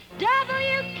choose.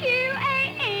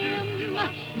 WQAM,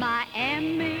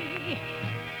 Miami.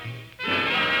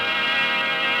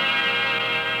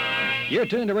 You're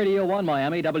tuned to Radio 1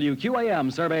 Miami.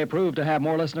 WQAM survey proved to have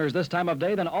more listeners this time of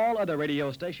day than all other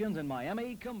radio stations in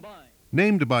Miami combined.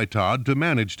 Named by Todd to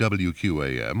manage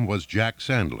WQAM was Jack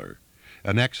Sandler.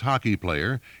 An ex-hockey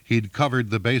player, he'd covered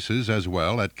the bases as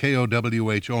well at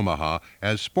KOWH Omaha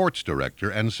as sports director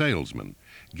and salesman,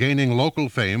 gaining local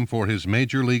fame for his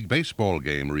Major League Baseball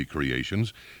game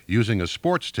recreations using a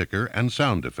sports ticker and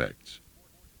sound effects.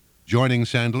 Joining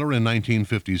Sandler in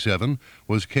 1957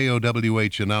 was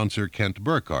KOWH announcer Kent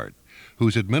Burkhardt,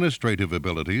 whose administrative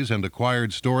abilities and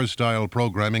acquired Storrs-style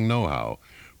programming know-how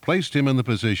placed him in the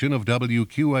position of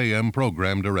WQAM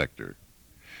program director.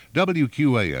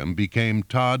 WQAM became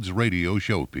Todd's radio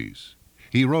showpiece.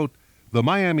 He wrote, "The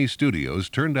Miami studios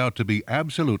turned out to be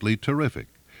absolutely terrific,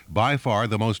 by far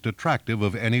the most attractive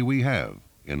of any we have,"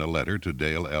 in a letter to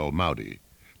Dale L. Mowdy,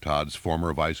 Todd's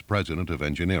former vice president of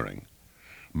engineering.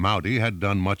 Mowdy had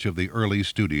done much of the early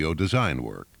studio design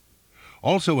work.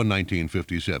 Also in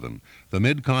 1957, the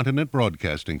Mid-Continent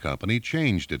Broadcasting Company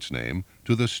changed its name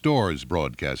to the Storrs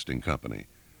Broadcasting Company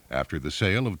after the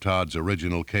sale of Todd's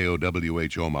original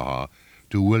KOWH Omaha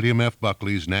to William F.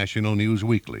 Buckley's National News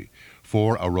Weekly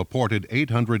for a reported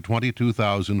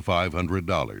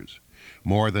 $822,500,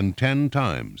 more than 10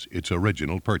 times its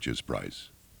original purchase price.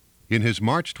 In his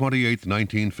March 28,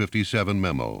 1957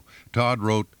 memo, Todd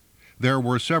wrote, "There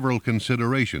were several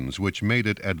considerations which made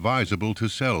it advisable to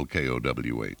sell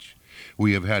KOWH.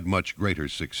 We have had much greater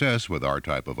success with our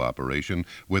type of operation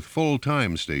with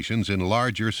full-time stations in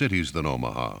larger cities than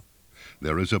Omaha.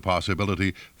 There is a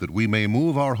possibility that we may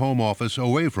move our home office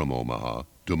away from Omaha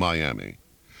to Miami."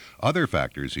 Other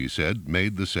factors, he said,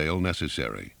 made the sale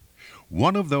necessary.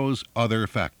 One of those other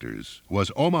factors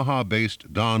was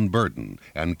Omaha-based Don Burden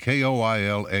and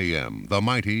KOIL-AM, the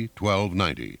mighty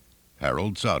 1290.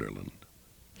 Harold Soderlund.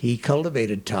 He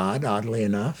cultivated Todd, oddly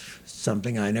enough,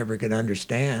 something I never could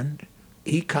understand.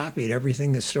 He copied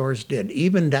everything the Storrs did,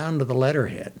 even down to the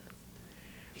letterhead.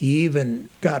 He even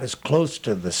got as close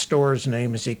to the Storrs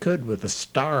name as he could with the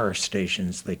star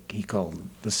stations, he called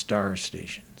them, the star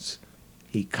stations.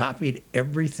 He copied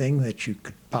everything that you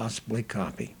could possibly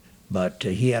copy. But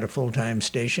he had a full-time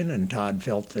station, and Todd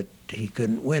felt that he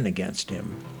couldn't win against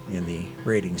him in the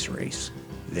ratings race.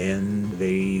 Then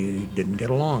they didn't get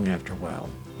along after a while.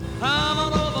 Come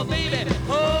on over, baby,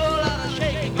 whole lot of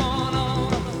shaking going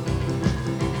on.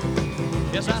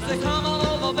 Yes, I say come on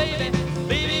over, baby,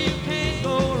 baby, you can't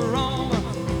go wrong.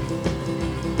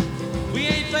 We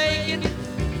ain't faking,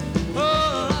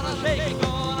 whole lot of shaking going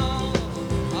on.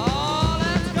 Oh,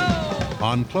 let's go.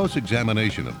 On close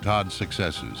examination of Todd's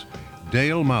successes,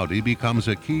 Dale Mowdy becomes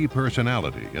a key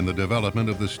personality in the development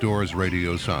of the Storrs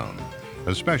radio sound,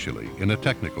 especially in a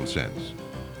technical sense.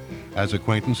 As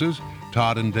acquaintances,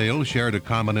 Todd and Dale shared a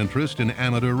common interest in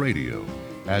amateur radio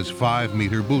as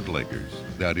 5-meter bootleggers.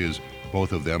 That is,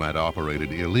 both of them had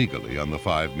operated illegally on the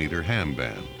 5-meter ham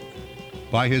band.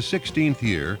 By his 16th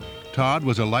year, Todd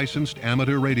was a licensed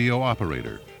amateur radio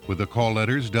operator with the call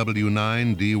letters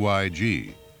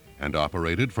W9DYG and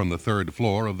operated from the 3rd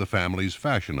floor of the family's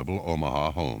fashionable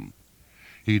Omaha home.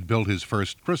 He'd built his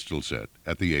first crystal set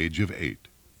at the age of 8.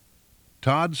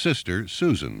 Todd's sister,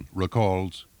 Susan,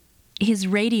 recalls, "His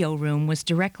radio room was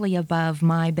directly above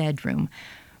my bedroom.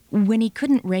 When he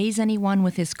couldn't raise anyone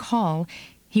with his call,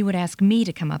 he would ask me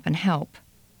to come up and help.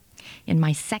 In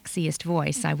my sexiest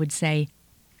voice, I would say,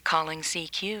 'Calling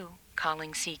CQ,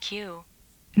 calling CQ.'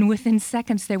 And within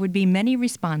seconds, there would be many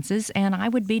responses, and I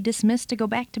would be dismissed to go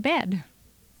back to bed."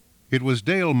 It was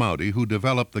Dale Mowdy who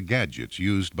developed the gadgets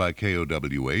used by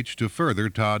KOWH to further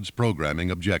Todd's programming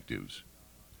objectives.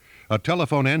 A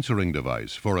telephone answering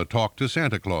device for a Talk to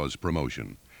Santa Claus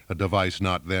promotion, a device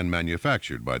not then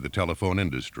manufactured by the telephone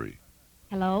industry.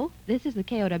 Hello, this is the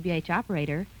KOWH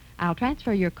operator. I'll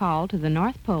transfer your call to the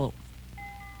North Pole.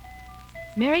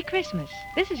 Merry Christmas.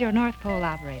 This is your North Pole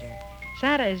operator.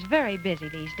 Santa is very busy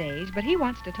these days, but he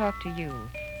wants to talk to you.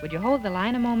 Would you hold the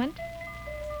line a moment?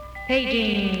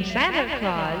 Paging Santa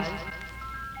Claus.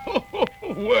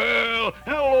 Well,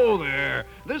 hello there.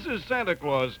 This is Santa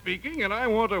Claus speaking, and I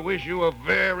want to wish you a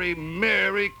very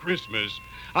Merry Christmas.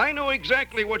 I know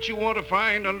exactly what you want to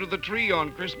find under the tree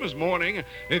on Christmas morning.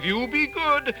 If you'll be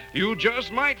good, you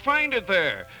just might find it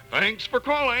there. Thanks for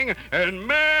calling, and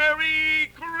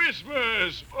Merry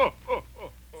Christmas!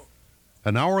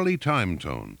 An hourly time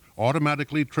tone,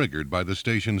 automatically triggered by the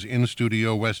station's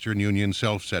in-studio Western Union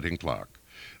self-setting clock.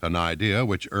 An idea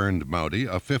which earned Mowdy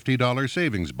a $50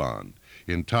 savings bond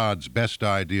in Todd's Best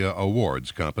Idea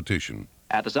Awards competition.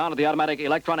 At the sound of the automatic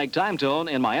electronic time tone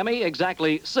in Miami,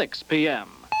 exactly 6 p.m.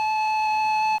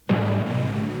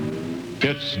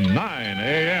 It's 9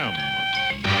 a.m.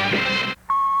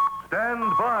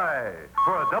 Stand by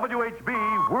for a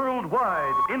WHB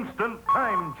Worldwide Instant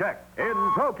Time Check.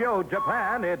 In Tokyo,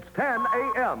 Japan, it's 10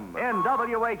 a.m. In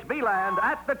WHB Land,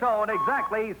 at the tone,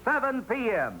 exactly 7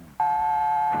 p.m.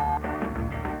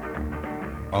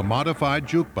 A modified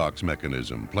jukebox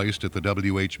mechanism placed at the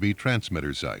WHB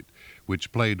transmitter site,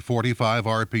 which played 45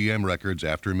 RPM records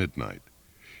after midnight.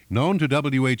 Known to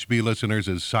WHB listeners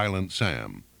as Silent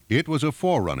Sam, it was a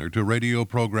forerunner to radio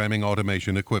programming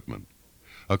automation equipment.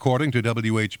 According to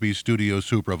WHB studio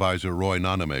supervisor Roy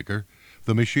Nonamaker,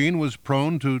 the machine was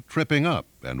prone to tripping up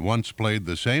and once played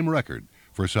the same record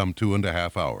for some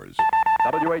 2.5 hours.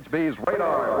 WHB's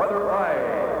radar weather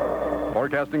eye.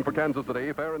 Forecasting for Kansas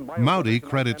City, fair and mild. Mowdy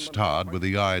credits Todd with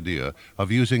the idea of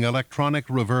using electronic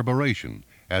reverberation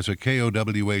as a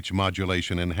KOWH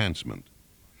modulation enhancement.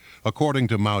 According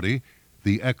to Mowdy,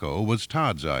 the echo was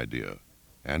Todd's idea,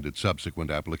 and its subsequent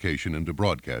application into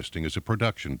broadcasting as a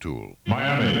production tool.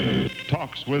 Miami,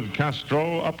 talks with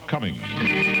Castro upcoming.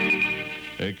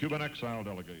 A Cuban exile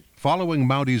delegation. Following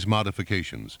Mowdy's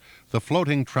modifications, the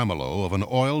floating tremolo of an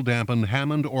oil-dampened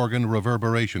Hammond organ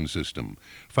reverberation system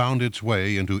found its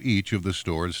way into each of the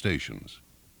store's stations.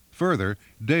 Further,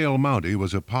 Dale Mowdy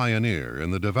was a pioneer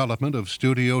in the development of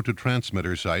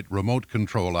studio-to-transmitter site remote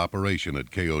control operation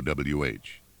at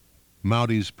KOWH.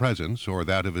 Mowdy's presence, or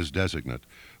that of his designate,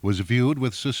 was viewed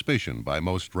with suspicion by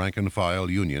most rank-and-file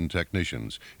union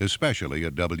technicians, especially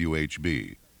at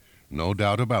WHB. No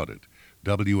doubt about it,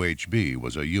 WHB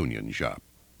was a union shop.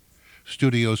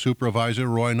 Studio supervisor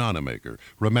Roy Nonamaker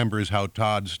remembers how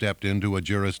Todd stepped into a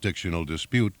jurisdictional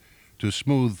dispute to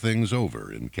smooth things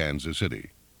over in Kansas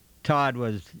City. Todd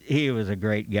was a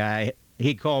great guy.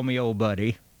 He called me old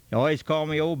buddy. He always called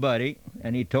me old buddy,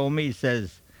 and he told me, he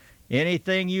says,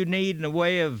 anything you need in the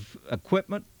way of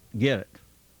equipment, get it.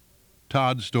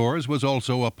 Todd Stores was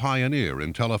also a pioneer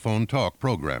in telephone talk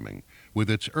programming, with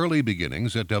its early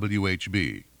beginnings at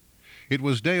WHB. It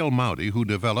was Dale Mowdy who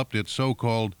developed its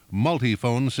so-called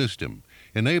multiphone system,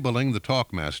 enabling the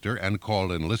talkmaster and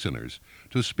call-in listeners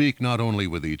to speak not only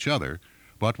with each other,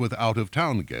 but with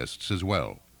out-of-town guests as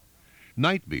well.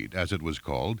 Nightbeat, as it was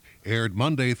called, aired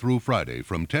Monday through Friday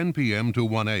from 10 p.m. to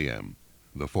 1 a.m.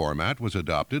 The format was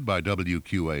adopted by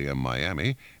WQAM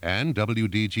Miami and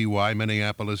WDGY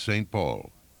Minneapolis-St.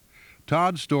 Paul.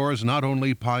 Todd Stores not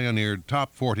only pioneered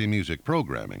top 40 music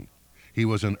programming, he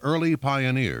was an early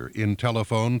pioneer in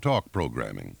telephone talk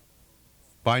programming.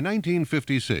 By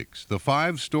 1956, the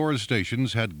 5 Stores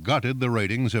stations had gutted the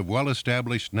ratings of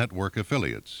well-established network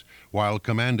affiliates, while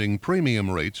commanding premium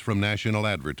rates from national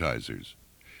advertisers.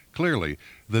 Clearly,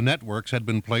 the networks had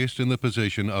been placed in the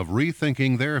position of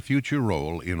rethinking their future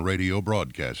role in radio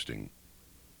broadcasting.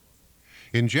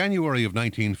 In January of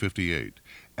 1958,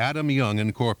 Adam Young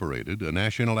Incorporated, a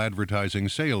national advertising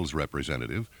sales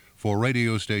representative for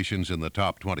radio stations in the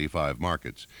top 25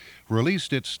 markets,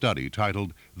 released its study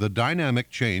titled The Dynamic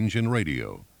Change in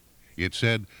Radio. It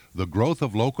said the growth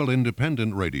of local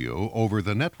independent radio over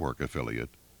the network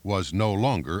affiliate was no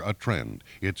longer a trend.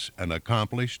 It's an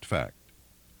accomplished fact.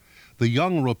 The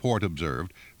Young report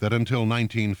observed that until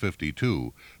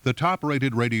 1952, the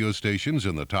top-rated radio stations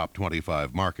in the top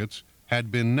 25 markets had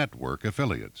been network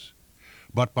affiliates.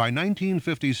 But by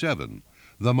 1957,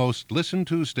 the most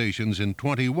listened-to stations in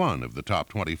 21 of the top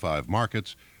 25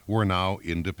 markets were now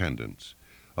independents,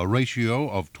 a ratio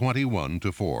of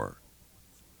 21-4.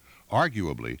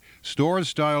 Arguably,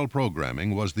 Stores-style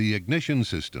programming was the ignition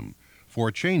system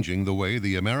for changing the way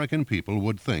the American people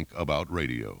would think about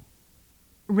radio.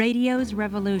 Radio's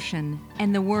revolution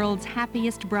and the world's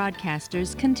happiest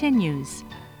broadcasters continues.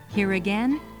 Here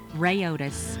again, Ray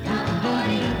Otis.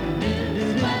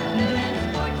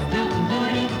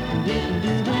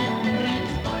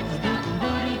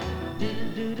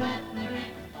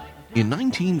 In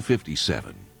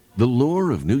 1957, the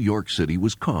lure of New York City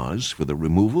was cause for the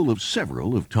removal of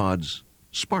several of Todd's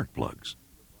spark plugs.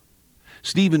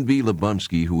 Stephen B.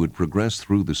 Lubunsky, who had progressed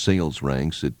through the sales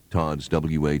ranks at Todd's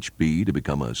WHB to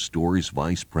become a stores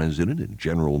vice president and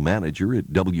general manager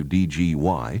at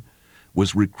WDGY,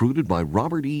 was recruited by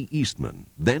Robert E. Eastman,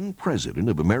 then president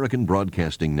of American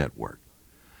Broadcasting Network.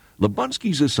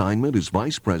 Lubunsky's assignment as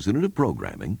vice president of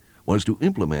programming was to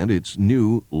implement its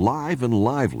new Live and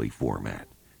Lively format,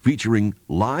 featuring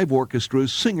live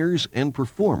orchestras, singers, and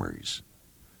performers.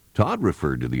 Todd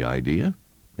referred to the idea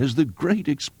as the Great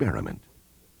Experiment.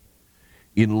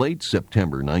 In late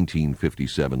September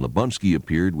 1957, Lubunsky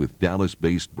appeared with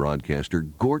Dallas-based broadcaster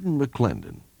Gordon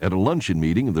McClendon at a luncheon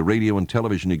meeting of the Radio and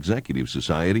Television Executive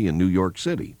Society in New York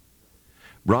City.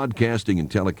 Broadcasting and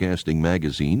Telecasting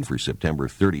magazine for September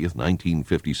 30th,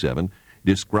 1957,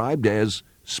 described as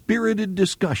spirited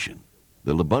discussion,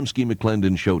 the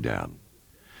Lubunsky-McClendon showdown.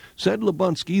 Said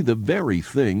Lubunsky, the very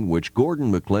thing which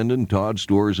Gordon McClendon, Todd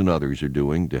Stores, and others are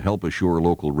doing to help assure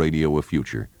local radio a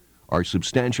future are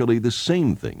substantially the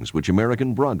same things which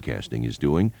American Broadcasting is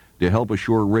doing to help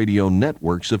assure radio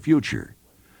networks a future.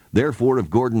 Therefore, if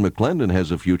Gordon McClendon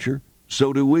has a future,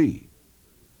 so do we.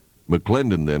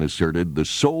 McClendon then asserted the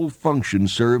sole function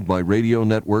served by radio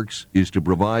networks is to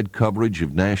provide coverage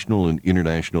of national and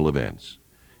international events.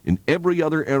 In every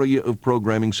other area of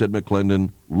programming, said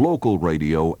McClendon, local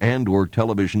radio and or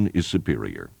television is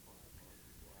superior.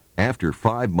 After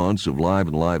 5 months of Live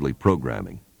and Lively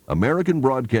programming, American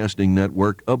Broadcasting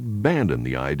Network abandoned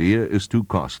the idea as too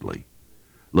costly.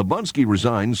 Lubunsky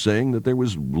resigned, saying that there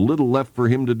was little left for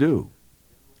him to do.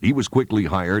 He was quickly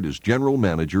hired as general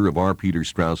manager of R. Peter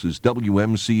Strauss's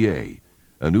WMCA,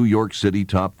 a New York City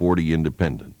top 40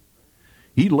 independent.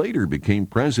 He later became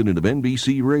president of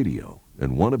NBC Radio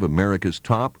and one of America's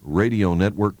top radio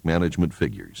network management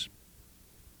figures.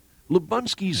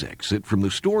 Lubunsky's exit from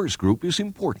the Stores Group is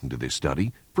important to this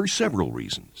study for several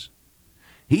reasons.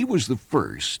 He was the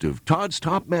first of Todd's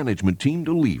top management team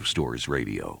to leave Stores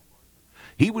Radio.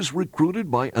 He was recruited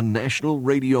by a national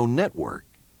radio network,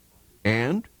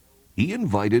 and he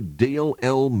invited Dale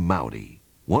L. Mowdy,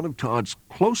 one of Todd's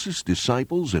closest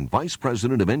disciples and vice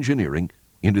president of engineering,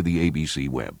 into the ABC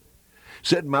web.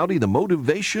 Said Mowdy the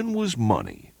motivation was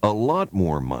money, a lot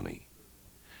more money.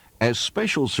 As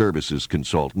special services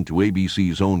consultant to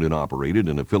ABC's owned and operated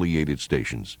and affiliated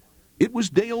stations, it was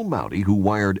Dale Mowdy who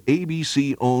wired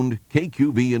ABC-owned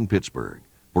KQV in Pittsburgh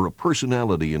for a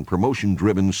personality and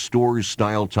promotion-driven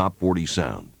Stores-style Top 40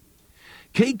 sound.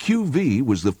 KQV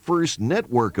was the first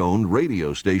network-owned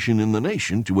radio station in the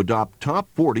nation to adopt Top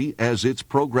 40 as its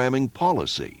programming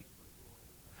policy.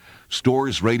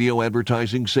 Stores radio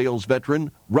advertising sales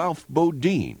veteran Ralph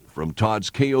Bodine from Todd's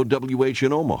KOWH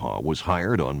in Omaha was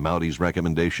hired on Mowdy's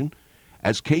recommendation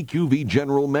as KQV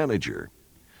general manager.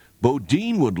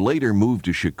 Bodine would later move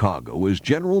to Chicago as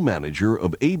general manager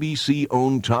of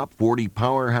ABC-owned Top 40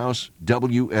 powerhouse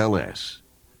WLS.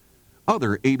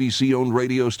 Other ABC-owned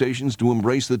radio stations to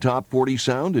embrace the Top 40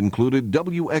 sound included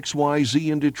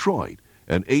WXYZ in Detroit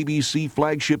and ABC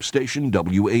flagship station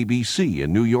WABC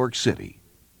in New York City.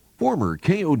 Former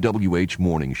KOWH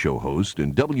morning show host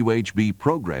and WHB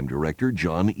program director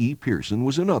John E. Pearson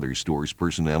was another Stores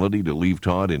personality to leave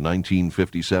Todd in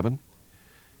 1957.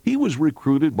 He was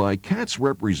recruited by Katz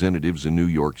representatives in New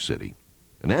York City,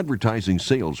 an advertising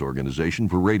sales organization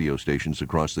for radio stations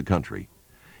across the country.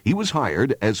 He was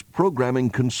hired as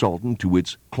programming consultant to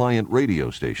its client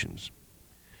radio stations.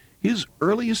 His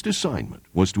earliest assignment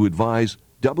was to advise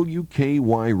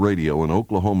WKY Radio in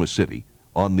Oklahoma City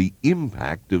on the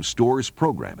impact of Stores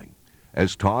programming,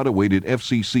 as Todd awaited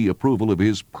FCC approval of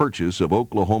his purchase of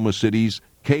Oklahoma City's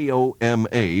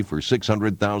KOMA for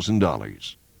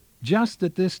 $600,000. Just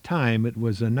at this time, it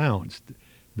was announced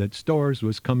that Stores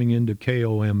was coming into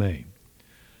KOMA.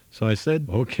 So I said,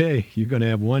 okay, you're going to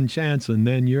have one chance and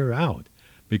then you're out.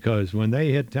 Because when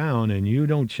they hit town and you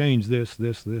don't change this,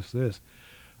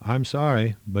 I'm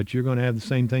sorry, but you're going to have the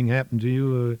same thing happen to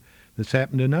you that's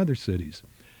happened in other cities.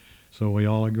 So we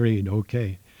all agreed,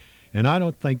 okay. And I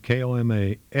don't think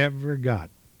KOMA ever got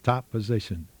top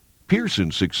position.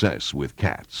 Pearson's success with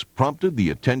Katz prompted the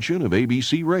attention of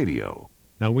ABC Radio.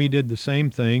 Now, we did the same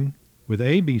thing with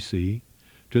ABC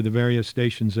to the various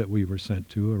stations that we were sent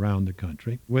to around the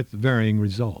country with varying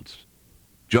results.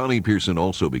 Johnny Pearson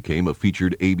also became a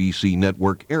featured ABC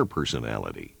network air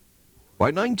personality. By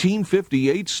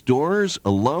 1958, Stores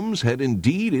alums had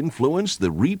indeed influenced the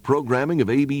reprogramming of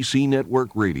ABC network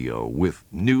radio with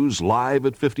News Live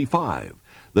at 55,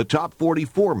 the Top 40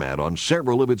 format on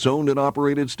several of its owned and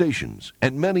operated stations,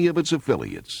 and many of its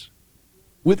affiliates.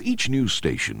 With each news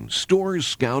station, Stores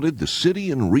scouted the city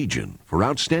and region for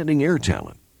outstanding air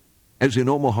talent. As in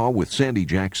Omaha with Sandy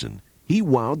Jackson, he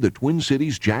wowed the Twin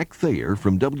Cities' Jack Thayer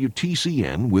from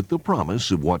WTCN with the promise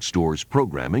of what Storrs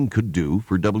programming could do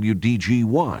for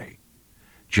WDGY.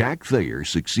 Jack Thayer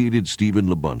succeeded Stephen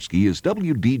Lebunski as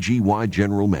WDGY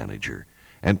general manager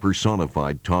and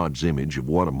personified Todd's image of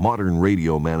what a modern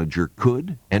radio manager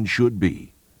could and should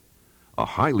be. A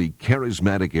highly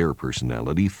charismatic air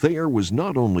personality, Thayer was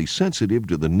not only sensitive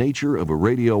to the nature of a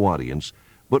radio audience,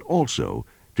 but also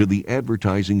to the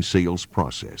advertising sales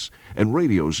process and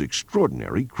radio's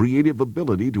extraordinary creative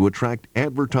ability to attract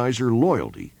advertiser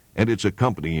loyalty and its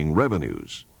accompanying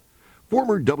revenues.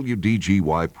 Former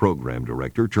WDGY program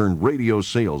director turned radio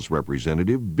sales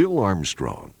representative Bill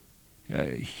Armstrong.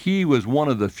 He was one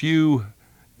of the few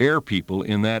air people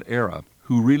in that era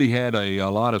who really had a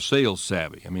lot of sales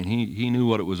savvy. I mean, he knew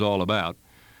what it was all about.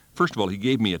 First of all, he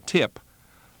gave me a tip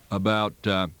about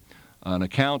an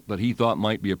account that he thought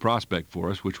might be a prospect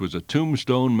for us, which was a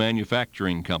Tombstone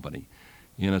Manufacturing Company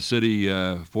in a city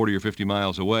 40 or 50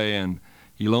 miles away, and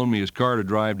he loaned me his car to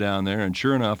drive down there, and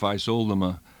sure enough, I sold him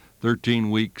a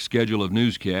 13-week schedule of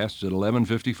newscasts at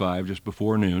 11:55, just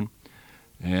before noon,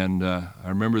 and I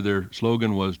remember their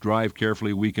slogan was, "Drive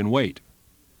carefully, we can wait."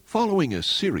 Following a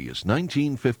serious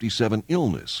 1957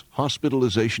 illness,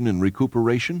 hospitalization, and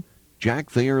recuperation,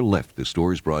 Jack Thayer left the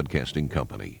Storrs Broadcasting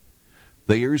Company.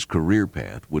 Thayer's career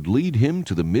path would lead him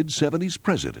to the mid-'70s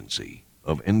presidency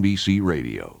of NBC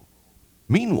Radio.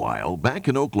 Meanwhile, back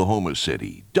in Oklahoma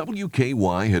City,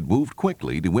 WKY had moved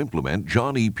quickly to implement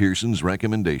John E. Pearson's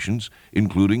recommendations,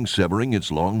 including severing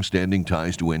its long-standing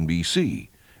ties to NBC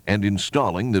and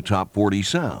installing the Top 40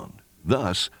 sound,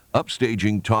 thus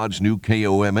upstaging Todd's new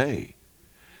KOMA.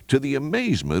 To the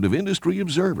amazement of industry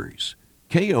observers,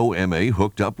 KOMA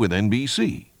hooked up with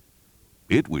NBC.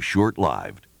 It was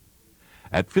short-lived.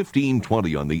 At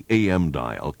 1520 on the AM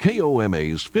dial,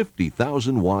 KOMA's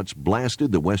 50,000 watts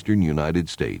blasted the western United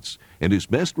States and is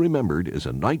best remembered as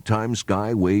a nighttime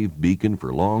skywave beacon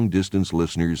for long-distance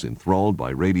listeners enthralled by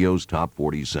radio's Top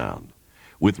 40 sound,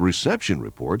 with reception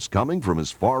reports coming from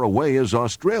as far away as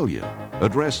Australia,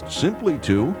 addressed simply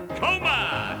to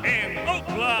Toma in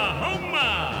Oklahoma.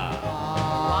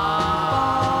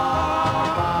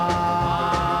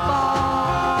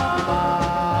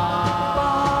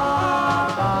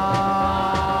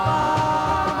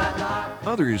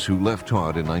 Others who left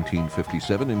Todd in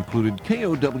 1957 included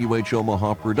KOWH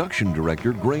Omaha production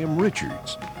director Graham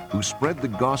Richards, who spread the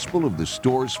gospel of the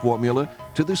Storrs formula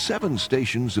to the 7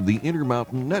 stations of the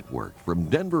Intermountain Network from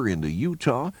Denver into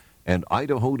Utah and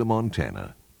Idaho to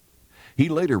Montana. He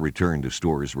later returned to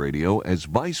Storrs Radio as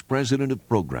vice president of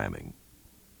programming.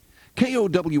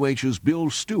 KOWH's Bill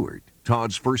Stewart,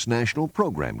 Todd's first national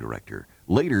program director,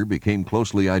 later became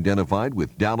closely identified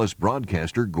with Dallas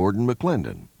broadcaster Gordon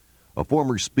McClendon. A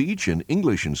former speech and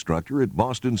English instructor at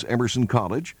Boston's Emerson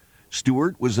College,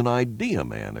 Stewart was an idea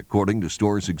man, according to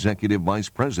Storrs executive vice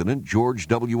president George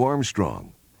W.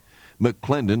 Armstrong.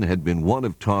 McClendon had been one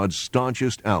of Todd's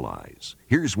staunchest allies.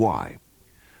 Here's why.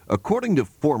 According to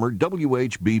former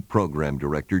WHB program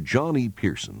director John E.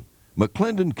 Pearson,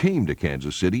 McClendon came to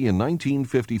Kansas City in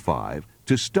 1955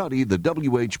 to study the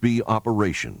WHB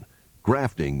operation,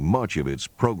 grafting much of its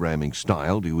programming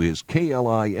style to his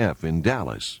KLIF in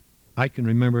Dallas. I can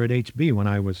remember at HB when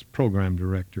I was program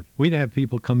director, we'd have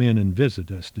people come in and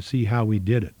visit us to see how we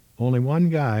did it. Only one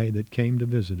guy that came to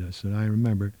visit us that I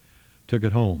remember took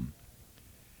it home.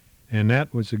 And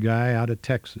that was a guy out of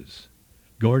Texas,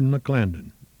 Gordon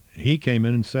McClendon. He came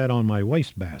in and sat on my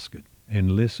wastebasket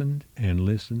and listened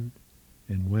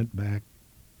and went back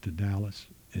to Dallas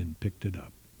and picked it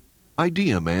up.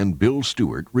 Idea man Bill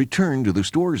Stewart returned to the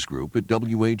Storrs Group at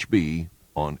WHB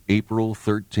on April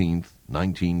 13,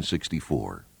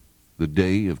 1964, the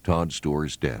day of Todd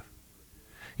Storrs' death.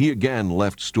 He again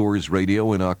left Storrs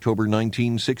Radio in October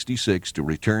 1966 to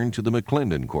return to the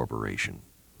McClendon Corporation.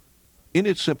 In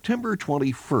its September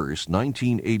 21,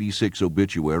 1986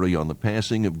 obituary on the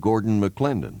passing of Gordon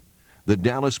McClendon, the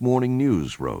Dallas Morning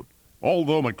News wrote,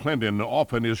 Although McClendon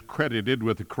often is credited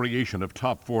with the creation of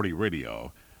Top 40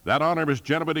 Radio, that honor was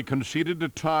generally conceded to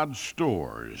Todd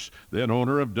Storrs, then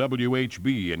owner of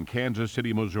WHB in Kansas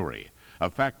City, Missouri,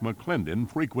 a fact McClendon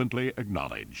frequently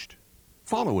acknowledged.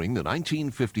 Following the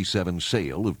 1957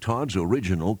 sale of Todd's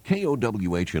original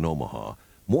KOWH in Omaha,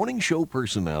 morning show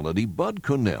personality Bud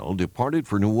Connell departed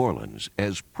for New Orleans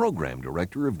as program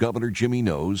director of Governor Jimmy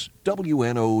No's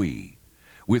WNOE.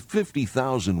 With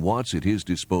 50,000 watts at his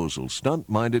disposal,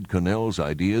 stunt-minded Connell's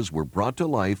ideas were brought to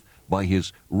life by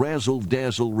his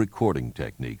razzle-dazzle recording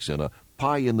techniques and a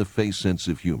pie-in-the-face sense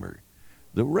of humor.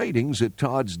 The ratings at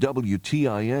Todd's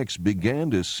WTIX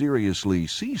began to seriously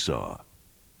seesaw.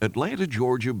 Atlanta,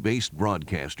 Georgia-based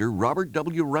broadcaster Robert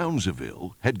W.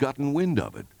 Rounsaville had gotten wind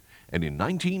of it, and in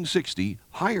 1960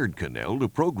 hired Cannell to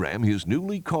program his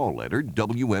newly call-lettered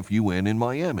WFUN in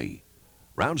Miami.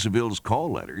 Rounsaville's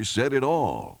call letters said it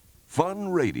all. Fun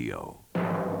radio.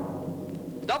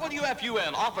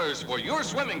 WFUN offers for your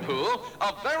swimming pool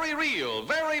a very real,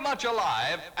 very much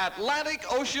alive Atlantic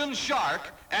Ocean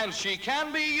shark, and she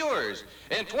can be yours.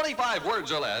 In 25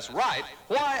 words or less, write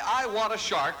why I want a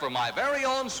shark for my very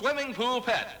own swimming pool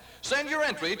pet. Send your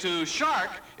entry to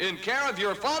Shark in care of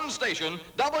your fun station,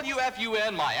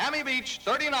 WFUN Miami Beach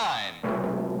 39.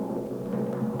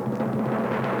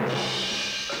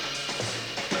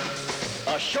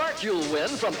 A shark you'll win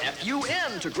from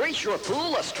FUN to grace your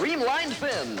pool a streamlined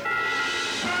fin.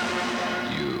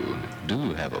 You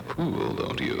do have a pool,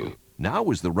 don't you? Now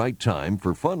is the right time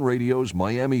for Fun Radio's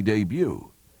Miami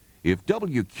debut. If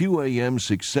WQAM's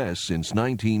success since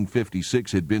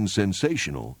 1956 had been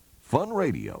sensational, Fun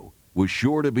Radio was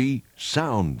sure to be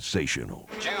sound-sational.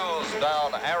 Jules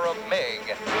down Arab Mig.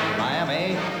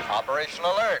 Miami. Operation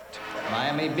Alert.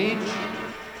 Miami Beach.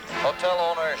 Hotel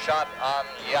owner shot on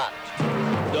yacht.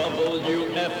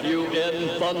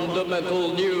 WFUN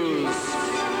Fundamental News.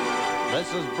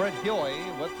 This is Brett Huey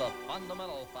with the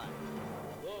fundamental facts.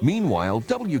 Meanwhile,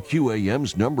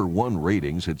 WQAM's #1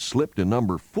 ratings had slipped to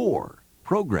 #4.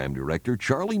 Program director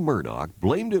Charlie Murdoch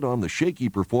blamed it on the shaky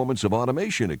performance of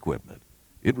automation equipment.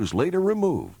 It was later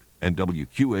removed, and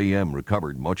WQAM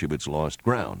recovered much of its lost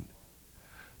ground.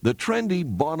 The trendy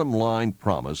bottom-line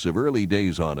promise of early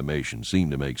days automation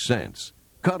seemed to make sense.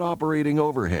 Cut operating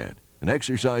overhead and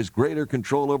exercise greater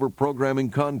control over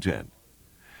programming content.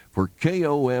 For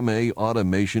KOMA,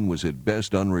 automation was at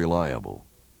best unreliable.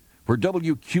 For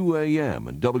WQAM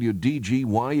and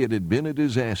WDGY, it had been a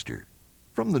disaster.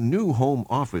 From the new home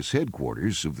office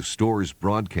headquarters of the store's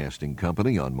broadcasting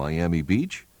company on Miami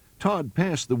Beach, Todd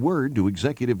passed the word to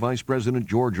Executive Vice President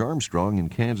George Armstrong in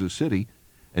Kansas City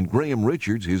and Graham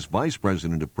Richards, his Vice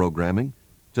President of Programming,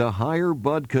 to hire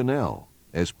Bud Cannell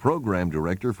as Program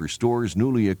Director for store's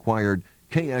newly acquired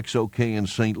KXOK in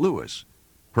St. Louis,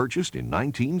 purchased in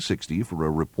 1960 for a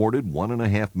reported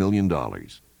 $1.5 million.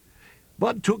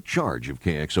 Bud took charge of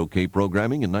KXOK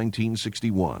programming in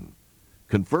 1961.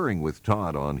 Conferring with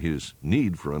Todd on his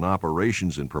need for an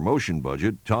operations and promotion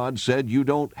budget, Todd said, "You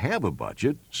don't have a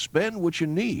budget. Spend what you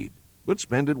need, but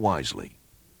spend it wisely."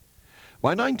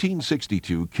 By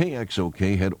 1962,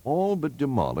 KXOK had all but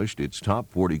demolished its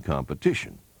top 40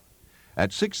 competition.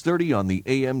 At 6:30 on the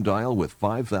AM dial with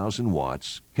 5,000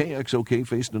 watts, KXOK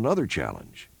faced another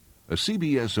challenge, a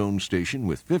CBS-owned station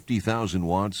with 50,000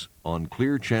 watts on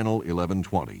Clear Channel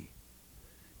 1120.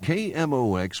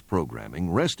 KMOX programming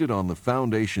rested on the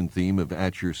foundation theme of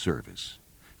At Your Service,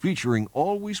 featuring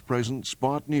always-present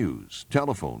spot news,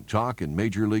 telephone talk, and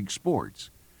Major League sports.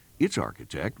 Its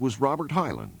architect was Robert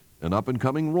Hyland, an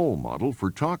up-and-coming role model for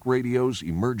talk radio's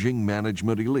emerging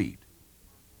management elite.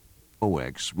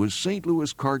 OX was St.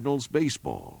 Louis Cardinals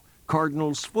baseball,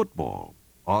 Cardinals football,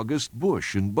 August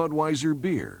Busch and Budweiser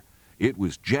beer. It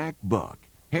was Jack Buck,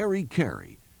 Harry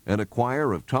Carey, and a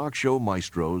choir of talk show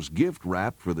maestros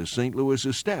gift-wrapped for the St. Louis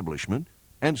establishment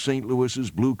and St. Louis's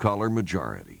blue-collar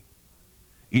majority.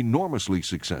 Enormously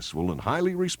successful and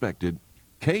highly respected,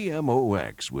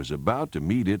 KMOX was about to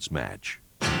meet its match.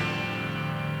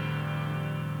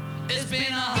 It's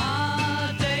been a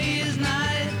hard day's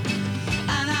night,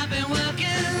 and I've been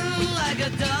working like a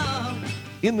dog.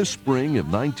 In the spring of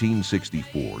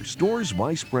 1964, Store's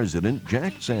Vice President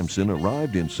Jack Sampson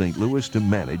arrived in St. Louis to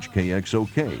manage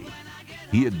KXOK.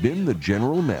 He had been the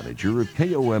general manager of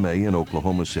KOMA in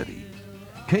Oklahoma City.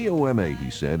 KOMA, he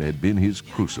said, had been his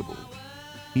crucible.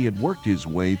 He had worked his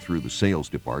way through the sales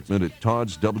department at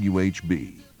Todd's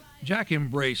WHB. Jack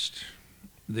embraced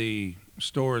the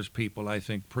Store's people, I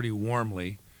think, pretty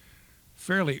warmly,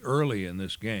 fairly early in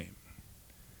this game.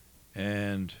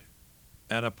 And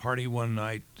at a party one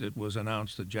night, it was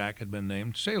announced that Jack had been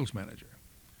named sales manager.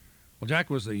 Well, Jack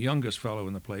was the youngest fellow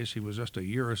in the place. He was just a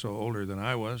year or so older than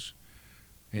I was,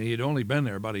 and he had only been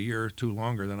there about a year or two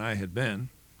longer than I had been.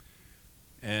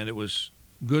 And it was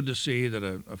good to see that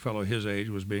a fellow his age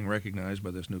was being recognized by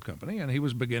this new company, and he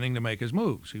was beginning to make his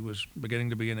moves. He was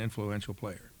beginning to be an influential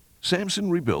player. Sampson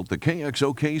rebuilt the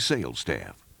KXOK sales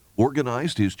staff,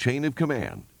 organized his chain of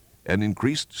command, and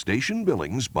increased station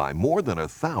billings by more than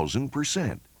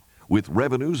 1,000%, with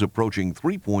revenues approaching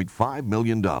 $3.5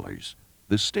 million.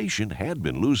 The station had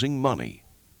been losing money.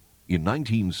 In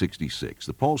 1966,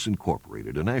 the Pulse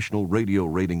Incorporated, a national radio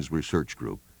ratings research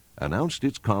group, announced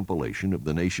its compilation of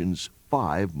the nation's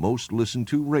 5 most listened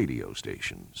to radio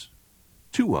stations.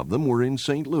 2 of them were in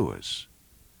St. Louis.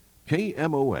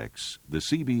 KMOX, the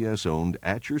CBS-owned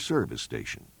at-your-service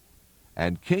station,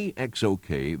 and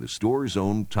KXOK, the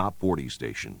store's-owned Top 40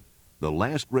 station, the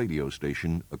last radio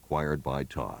station acquired by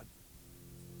Todd.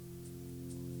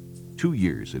 2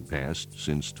 years had passed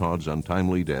since Todd's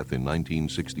untimely death in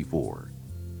 1964.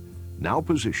 Now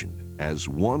positioned as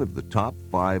one of the top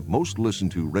 5 most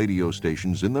listened to radio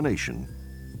stations in the nation,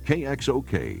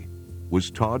 KXOK was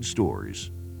Todd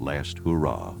Store's last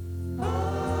hurrah.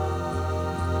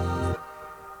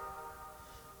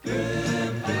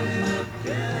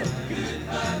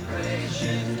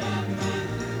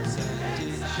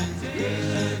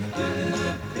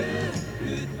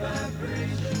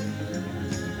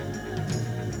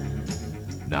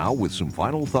 Now, with some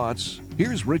final thoughts,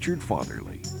 here's Richard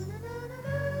Fatherly.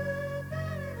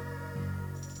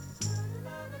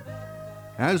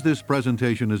 As this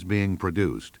presentation is being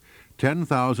produced,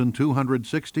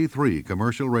 10,263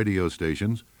 commercial radio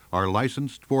stations are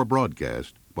licensed for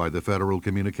broadcast by the Federal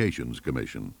Communications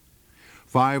Commission.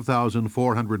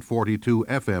 5,442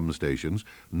 FM stations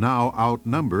now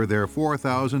outnumber their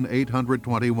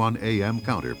 4,821 AM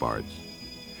counterparts.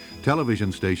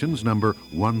 Television stations number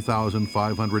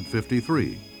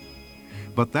 1,553.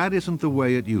 But that isn't the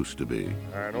way it used to be.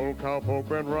 An old cowpoke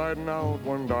went riding out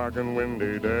one dark and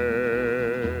windy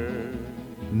day.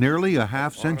 Nearly a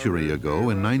half-century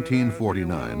ago, in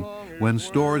 1949, when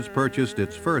Storrs purchased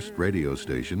its first radio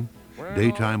station,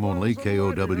 daytime-only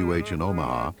KOWH in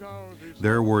Omaha,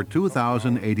 there were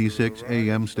 2,086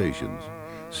 AM stations,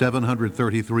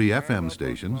 733 FM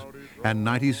stations, and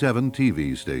 97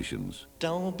 TV stations.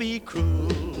 Don't be cruel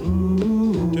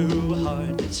to a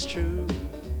heart that's true.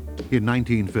 In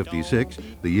 1956,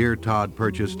 the year Todd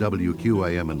purchased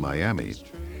WQAM in Miami,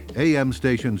 AM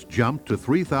stations jumped to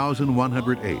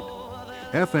 3,108.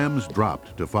 FMs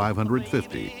dropped to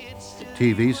 550.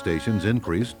 TV stations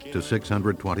increased to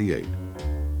 628.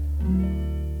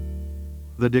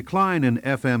 The decline in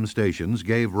FM stations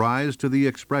gave rise to the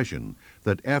expression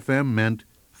that FM meant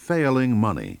failing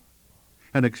money,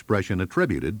 an expression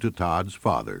attributed to Todd's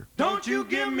father. Don't you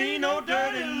give me no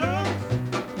dirty looks.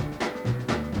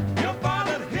 Your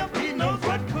father help, he knows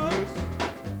what cooks.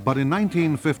 But in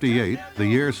 1958, the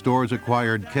year Storrs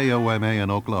acquired KOMA in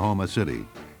Oklahoma City,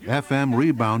 FM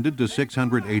rebounded to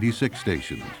 686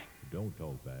 stations. Don't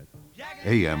talk back.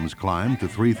 AMs climbed to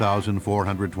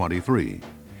 3,423,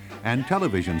 and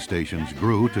television stations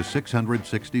grew to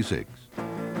 666.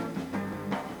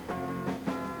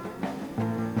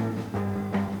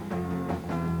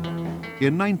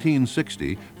 In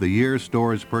 1960, the year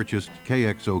Storrs purchased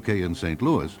KXOK in St.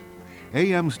 Louis,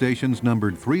 AM stations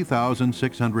numbered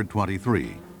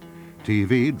 3,623.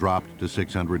 TV dropped to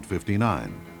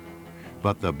 659.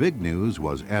 But the big news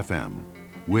was FM,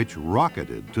 which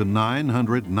rocketed to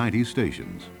 990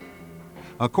 stations.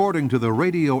 According to the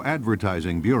Radio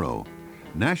Advertising Bureau,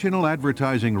 national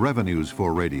advertising revenues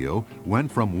for radio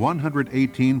went from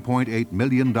 $118.8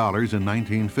 million in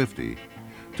 1950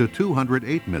 to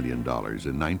 $208 million in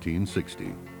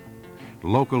 1960.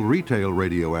 Local retail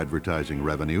radio advertising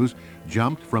revenues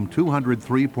jumped from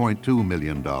 $203.2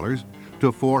 million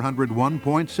to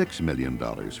 $401.6 million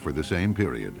for the same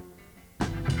period.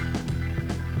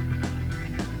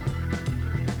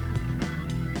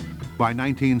 By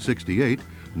 1968,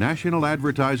 national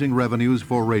advertising revenues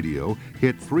for radio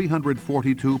hit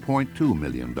 $342.2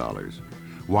 million,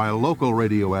 while local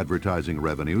radio advertising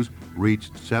revenues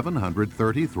reached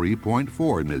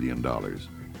 $733.4 million.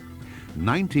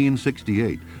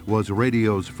 1968 was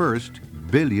radio's first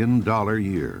billion-dollar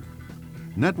year.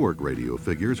 Network radio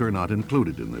figures are not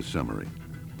included in this summary.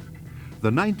 The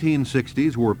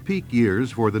 1960s were peak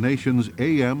years for the nation's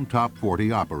AM Top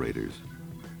 40 operators.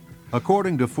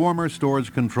 According to former Storrs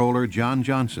controller John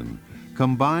Johnson,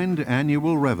 combined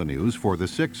annual revenues for the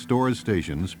 6 Storrs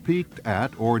stations peaked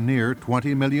at or near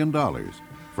 $20 million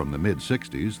from the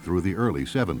mid-60s through the early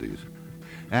 70s.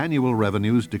 Annual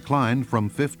revenues declined from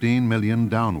 $15 million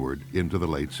downward into the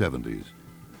late 70s.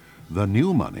 The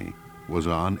new money was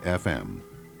on FM.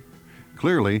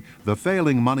 Clearly, the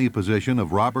failing money position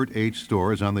of Robert H.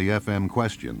 Storrs on the FM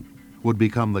question would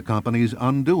become the company's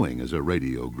undoing as a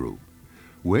radio group,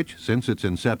 which, since its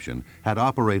inception, had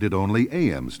operated only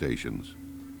AM stations.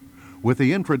 With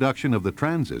the introduction of the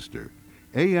transistor,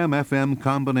 AM-FM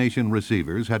combination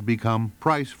receivers had become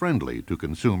price-friendly to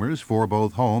consumers for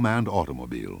both home and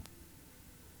automobile.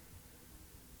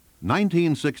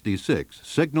 1966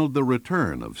 signaled the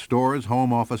return of Storrs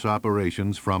home office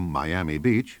operations from Miami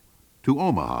Beach to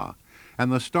Omaha,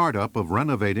 and the startup of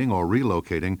renovating or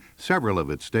relocating several of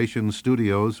its stations,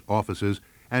 studios, offices,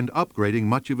 and upgrading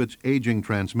much of its aging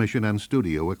transmission and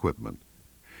studio equipment.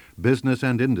 Business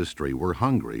and industry were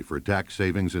hungry for tax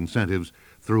savings incentives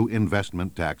through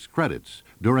investment tax credits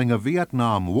during a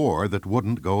Vietnam War that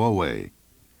wouldn't go away.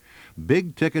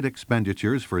 Big-ticket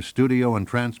expenditures for studio and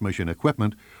transmission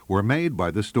equipment were made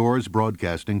by the Storrs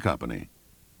Broadcasting Company.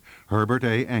 Herbert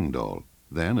A. Engdahl,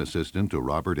 then assistant to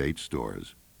Robert H.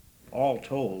 Storrs. All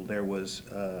told, there was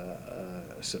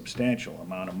a substantial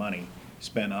amount of money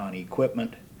spent on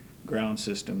equipment, ground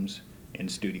systems,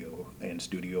 and studio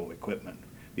equipment,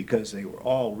 because they were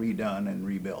all redone and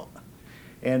rebuilt.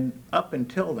 And up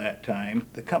until that time,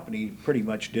 the company pretty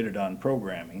much did it on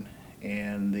programming,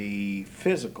 and the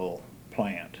physical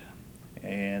plant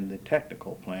and the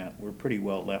technical plant were pretty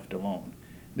well left alone.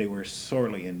 They were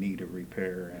sorely in need of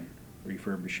repair and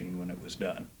refurbishing when it was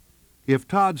done. If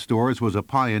Todd Storrs was a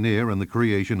pioneer in the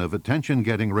creation of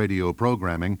attention-getting radio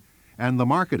programming and the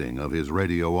marketing of his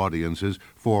radio audiences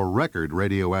for record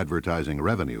radio advertising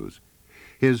revenues,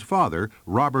 his father,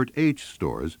 Robert H.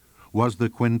 Storrs, was the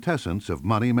quintessence of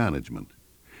money management.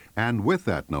 And with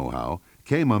that know-how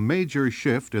came a major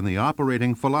shift in the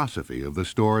operating philosophy of the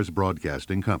Storrs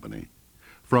Broadcasting Company,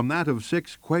 from that of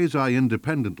 6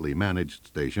 quasi-independently managed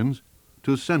stations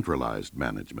to centralized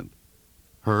management.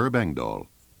 Herb Engdahl.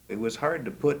 It was hard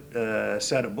to put a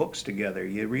set of books together.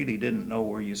 You really didn't know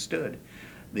where you stood.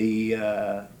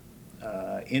 The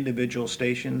individual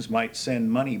stations might send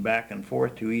money back and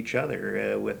forth to each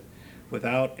other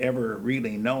without ever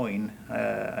really knowing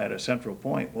at a central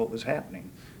point what was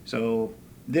happening. So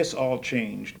this all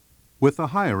changed. With the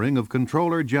hiring of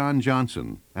Controller John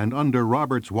Johnson and under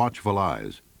Robert's watchful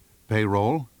eyes,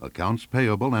 payroll, accounts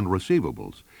payable, and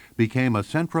receivables became a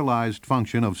centralized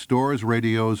function of Storrs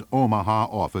Radio's Omaha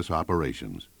office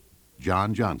operations.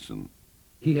 John Johnson.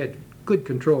 He had good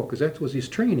control because that was his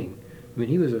training. I mean,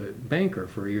 he was a banker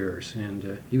for years,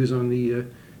 and he was on the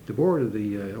board of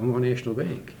the Omaha National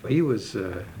Bank. He was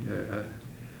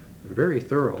very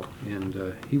thorough,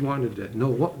 and he wanted to know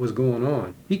what was going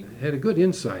on. He had a good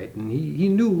insight, and he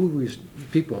knew who was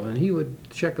people, and he would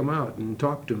check them out and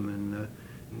talk to them, and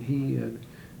he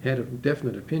had a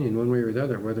definite opinion one way or the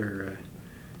other whether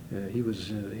he was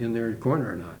in their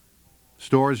corner or not.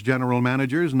 Storrs general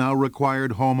managers now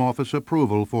required home office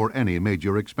approval for any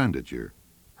major expenditure.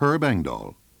 Herb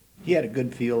Engdahl. He had a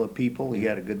good feel of people. He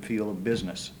had a good feel of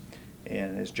business.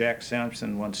 And as Jack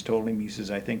Sampson once told him, he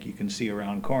says, "I think you can see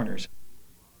around corners."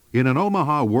 In an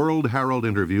Omaha World Herald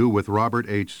interview with Robert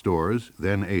H. Storrs,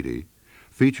 then 80,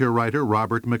 feature writer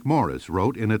Robert McMorris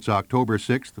wrote in its October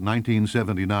 6,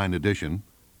 1979 edition,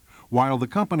 "While the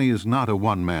company is not a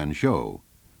one-man show,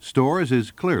 Storrs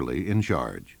is clearly in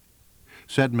charge."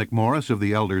 Said McMorris of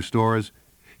the elder Storrs,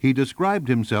 he described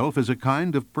himself as a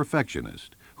kind of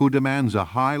perfectionist who demands a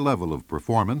high level of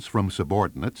performance from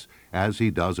subordinates as he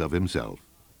does of himself.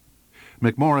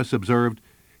 McMorris observed,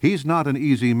 "He's not an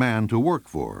easy man to work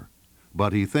for,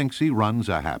 but he thinks he runs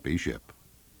a happy ship."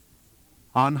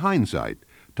 On hindsight,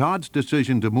 Todd's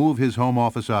decision to move his home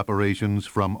office operations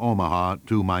from Omaha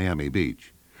to Miami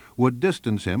Beach would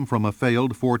distance him from a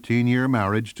failed 14-year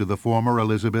marriage to the former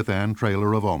Elizabeth Ann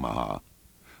Traylor of Omaha,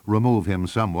 remove him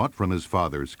somewhat from his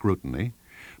father's scrutiny,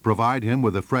 provide him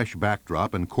with a fresh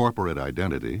backdrop and corporate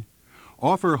identity,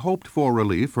 offer hoped-for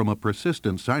relief from a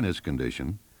persistent sinus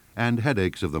condition and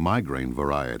headaches of the migraine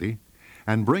variety,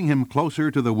 and bring him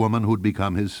closer to the woman who'd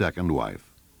become his second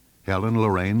wife, Helen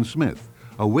Lorraine Smith,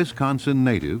 a Wisconsin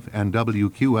native and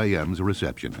WQAM's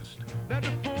receptionist. Let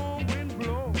the cold wind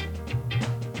blow,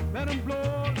 let 'em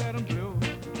blow, let 'em blow.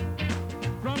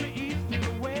 From the east to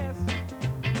the west,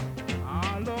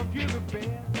 I love you the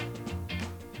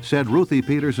best. Said Ruthie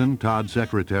Peterson, Todd's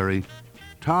secretary,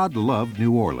 Todd loved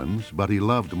New Orleans, but he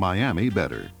loved Miami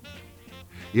better.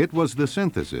 It was the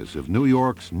synthesis of New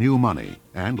York's new money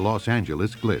and Los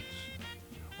Angeles glitz.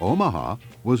 Omaha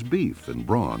was beef and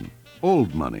brawn,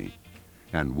 old money,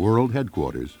 and world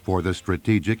headquarters for the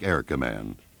Strategic Air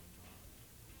Command.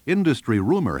 Industry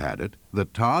rumor had it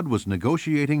that Todd was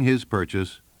negotiating his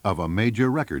purchase of a major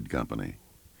record company.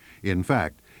 In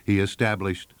fact, he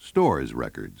established Storrs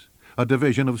Records, a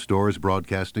division of Storrs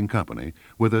Broadcasting Company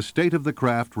with a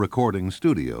state-of-the-craft recording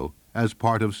studio as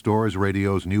part of Storrs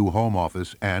Radio's new home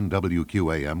office and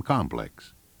WQAM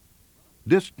complex.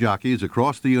 Disc jockeys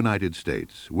across the United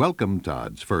States welcomed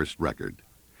Todd's first record.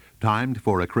 Timed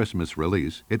for a Christmas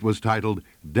release, it was titled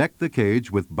 "Deck the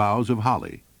Cage with Boughs of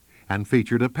Holly" and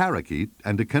featured a parakeet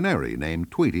and a canary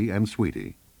named Tweety and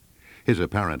Sweetie, his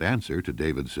apparent answer to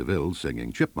David Seville's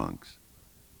Singing Chipmunks.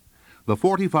 The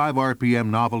 45 RPM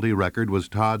novelty record was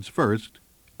Todd's first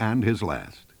and his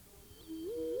last.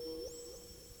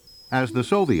 As the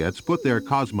Soviets put their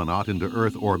cosmonaut into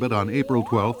Earth orbit on April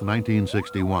 12,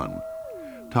 1961,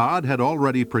 Todd had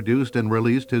already produced and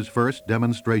released his first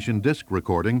demonstration disc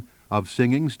recording of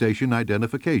singing station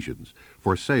identifications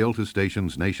for sale to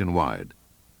stations nationwide.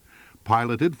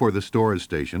 Piloted for the Storrs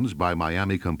stations by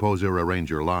Miami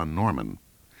composer-arranger Lon Norman,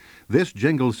 this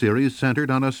jingle series centered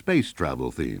on a space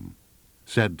travel theme.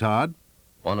 Said Todd,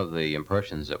 "One of the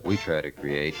impressions that we try to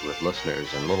create with listeners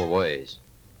in little ways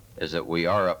is that we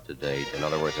are up to date. In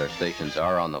other words, our stations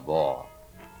are on the ball.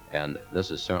 And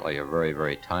this is certainly a very,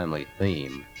 very timely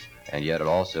theme, and yet it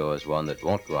also is one that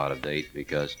won't go out of date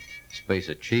because space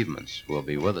achievements will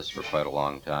be with us for quite a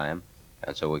long time,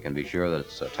 and so we can be sure that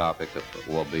it's a topic that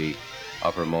will be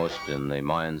uppermost in the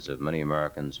minds of many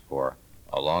Americans for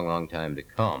a long, long time to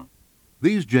come."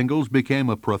 These jingles became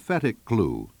a prophetic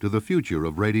clue to the future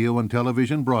of radio and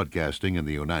television broadcasting in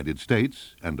the United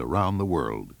States and around the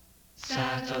world.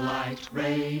 Satellite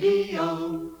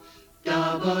radio,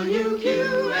 WQAM.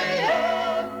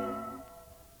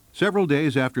 Several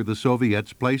days after the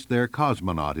Soviets placed their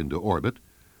cosmonaut into orbit,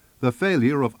 the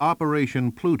failure of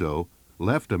Operation Pluto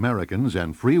left Americans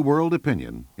and free world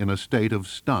opinion in a state of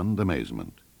stunned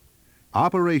amazement.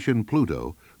 Operation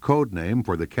Pluto, code name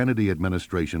for the Kennedy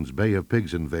administration's Bay of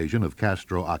Pigs invasion of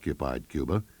Castro-occupied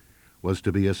Cuba, was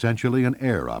to be essentially an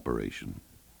air operation.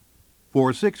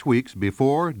 For 6 weeks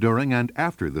before, during, and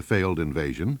after the failed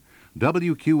invasion,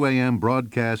 WQAM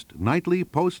broadcast nightly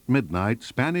post-midnight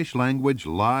Spanish-language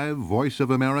live Voice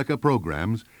of America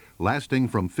programs lasting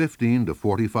from 15 to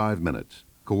 45 minutes,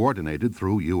 coordinated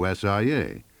through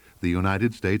USIA, the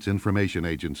United States Information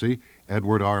Agency,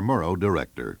 Edward R. Murrow,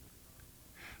 director.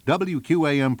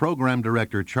 WQAM program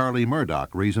director Charlie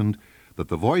Murdoch reasoned that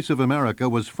the Voice of America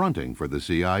was fronting for the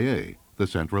CIA, the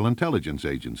Central Intelligence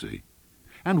Agency.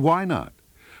 And why not?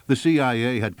 The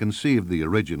CIA had conceived the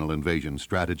original invasion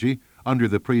strategy under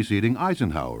the preceding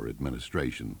Eisenhower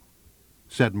administration.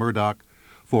 Said Murdoch,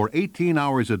 "For 18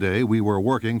 hours a day we were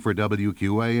working for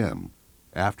WQAM.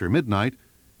 After midnight,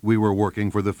 we were working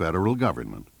for the federal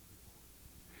government."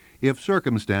 If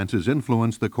circumstances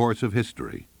influence the course of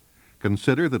history,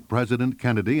 consider that President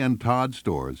Kennedy and Todd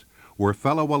Storrs were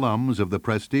fellow alums of the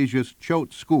prestigious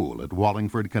Choate School at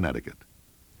Wallingford, Connecticut.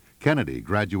 Kennedy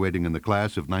graduating in the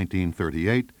class of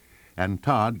 1938 and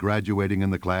Todd graduating in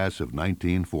the class of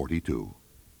 1942.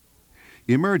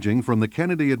 Emerging from the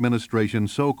Kennedy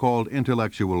administration's so-called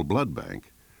intellectual blood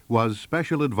bank was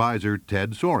Special Advisor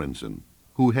Ted Sorensen,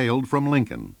 who hailed from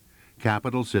Lincoln,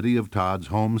 capital city of Todd's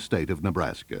home state of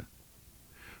Nebraska.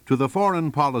 To the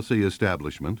foreign policy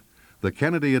establishment, the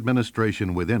Kennedy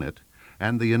administration within it,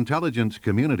 and the intelligence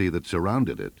community that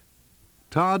surrounded it,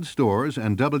 Todd Storrs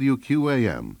and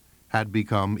WQAM had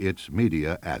become its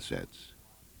media assets.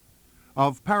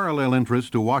 Of parallel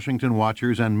interest to Washington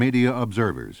watchers and media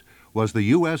observers was the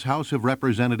U.S. House of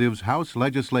Representatives House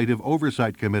Legislative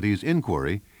Oversight Committee's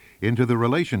inquiry into the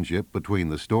relationship between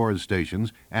the Storrs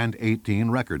stations and 18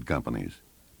 record companies.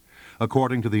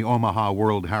 According to the Omaha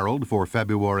World Herald for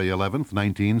February 11,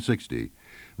 1960,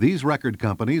 these record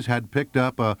companies had picked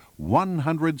up a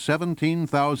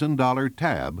 $117,000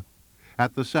 tab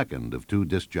at the second of 2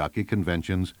 disc jockey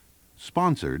conventions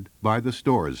sponsored by the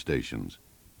Storrs stations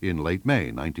in late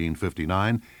May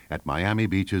 1959 at Miami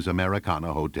Beach's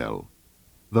Americana Hotel.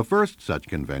 The first such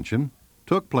convention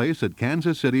took place at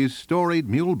Kansas City's storied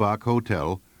Muehlebach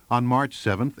Hotel on March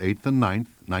 7th, 8th, and 9th,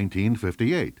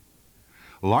 1958.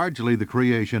 Largely the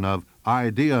creation of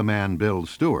Idea Man Bill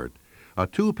Stewart, a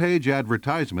 2-page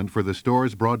advertisement for the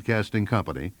Storrs Broadcasting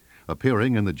Company,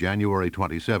 appearing in the January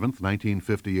 27,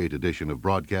 1958 edition of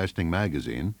Broadcasting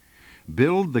Magazine,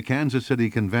 billed the Kansas City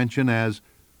Convention as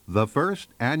the first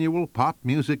annual pop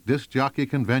music disc jockey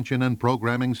convention and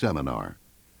programming seminar,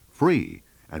 free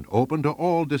and open to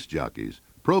all disc jockeys,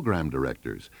 program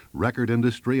directors, record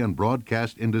industry, and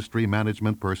broadcast industry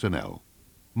management personnel.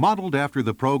 Modeled after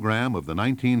the program of the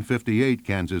 1958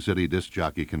 Kansas City Disc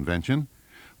Jockey Convention,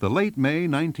 the late May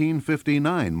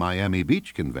 1959 Miami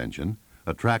Beach Convention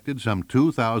attracted some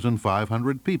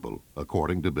 2,500 people,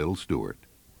 according to Bill Stewart.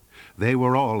 They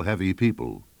were all heavy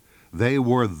people. They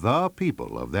were the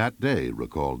people of that day,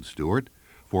 recalled Stewart,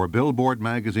 for Billboard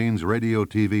magazine's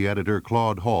radio-TV editor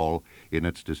Claude Hall in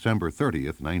its December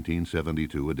 30th,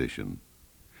 1972 edition.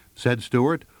 Said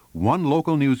Stewart, one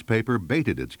local newspaper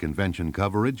baited its convention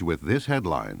coverage with this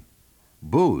headline: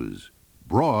 Booze,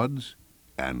 Broads,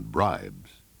 and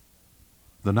Bribes.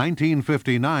 The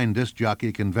 1959 Disc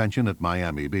Jockey Convention at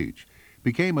Miami Beach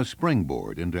became a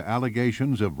springboard into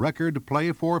allegations of record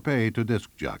play-for-pay to disc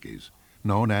jockeys,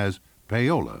 known as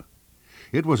payola.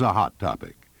 It was a hot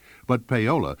topic, but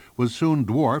payola was soon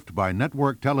dwarfed by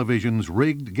network television's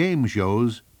rigged game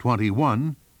shows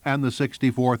 21 and the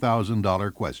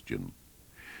 $64,000 question.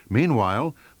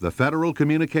 Meanwhile, the Federal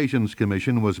Communications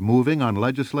Commission was moving on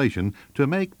legislation to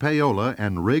make payola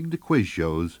and rigged quiz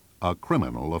shows a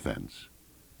criminal offense.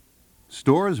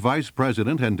 Storrs Vice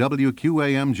President and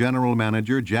WQAM General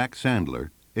Manager Jack Sandler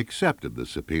accepted the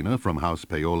subpoena from House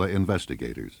payola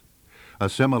investigators. A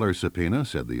similar subpoena,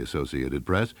 said the Associated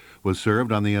Press, was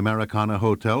served on the Americana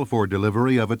Hotel for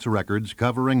delivery of its records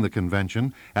covering the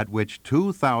convention at which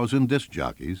 2,000 disc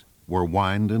jockeys were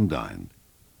wined and dined.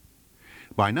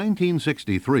 By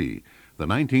 1963, the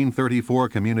 1934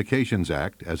 Communications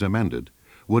Act, as amended,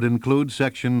 would include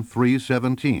Section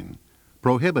 317,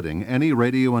 prohibiting any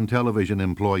radio and television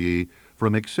employee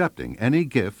from accepting any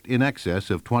gift in excess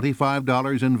of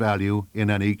 $25 in value in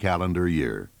any calendar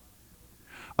year.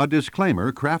 A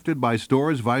disclaimer crafted by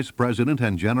Storrs Vice President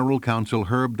and General Counsel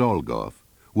Herb Dolgoff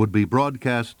would be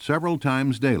broadcast several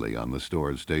times daily on the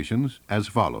Storrs stations as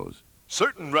follows.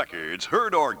 Certain records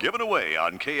heard or given away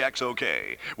on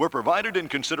KXOK were provided in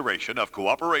consideration of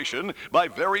cooperation by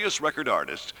various record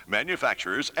artists,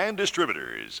 manufacturers, and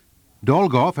distributors.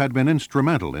 Dolgoff had been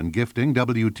instrumental in gifting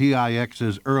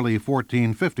WTIX's early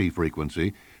 1450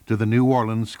 frequency to the New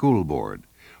Orleans School Board,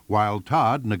 while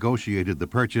Todd negotiated the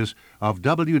purchase of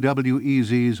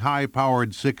WWEZ's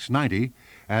high-powered 690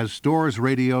 as Storrs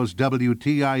Radio's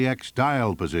WTIX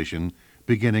dial position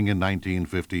beginning in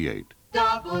 1958.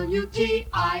 WTIX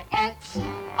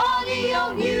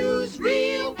Audio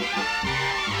Newsreel.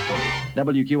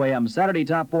 WQAM Saturday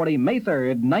Top 40, May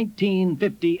 3rd,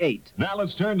 1958. Now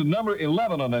let's turn to number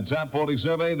 11 on that Top 40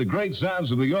 survey, The Great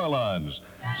Sounds of the Orleans.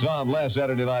 Saw him last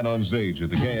Saturday night on stage at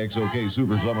the KXOK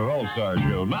Super Summer All-Star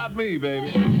Show. Not me,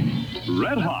 baby.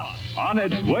 Red Hot, on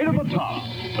its way to the top.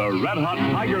 The Red Hot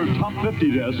Tiger Top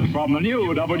 50 disc from the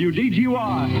new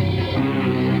WDGY.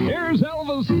 Here's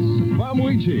Elvis from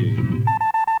Weechee.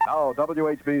 Now,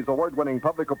 WHB's award-winning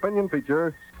public opinion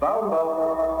feature, Sound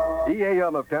Up.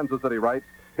 EAM of Kansas City writes,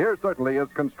 here certainly is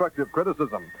constructive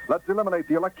criticism. Let's eliminate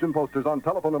the election posters on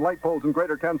telephone and light poles in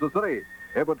greater Kansas City.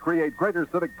 It would create greater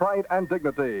civic pride and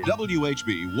dignity.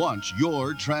 WHB wants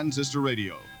your transistor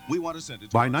radio. We want to send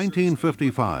it to By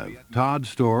 1955, Todd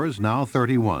Storrs, now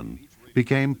 31,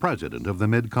 became president of the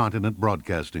Mid-Continent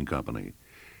Broadcasting Company,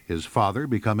 his father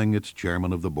becoming its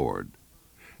chairman of the board.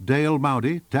 Dale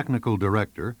Mowdy, technical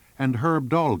director, and Herb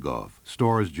Dolgoff,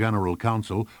 Storrs general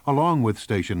counsel, along with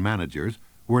station managers,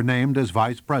 were named as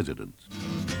vice presidents.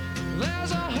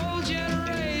 There's a whole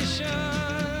generation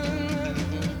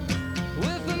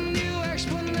with a new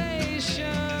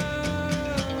explanation.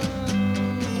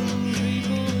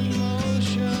 People in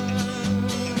motion.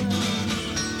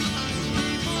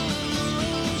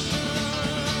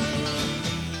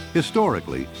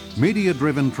 Historically,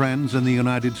 media-driven trends in the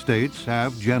United States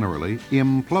have generally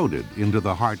imploded into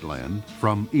the heartland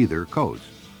from either coast.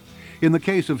 In the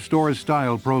case of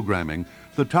Storrs-style programming,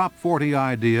 the Top 40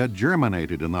 idea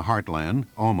germinated in the heartland,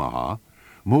 Omaha,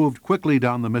 moved quickly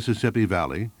down the Mississippi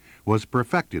Valley, was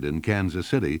perfected in Kansas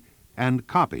City, and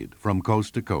copied from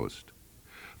coast to coast.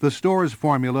 The Storrs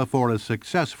formula for a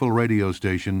successful radio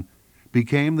station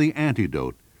became the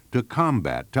antidote to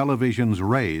combat television's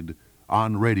raid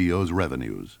on radio's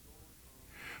revenues.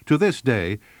 To this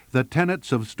day, the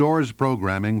tenets of Storrs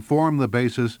programming form the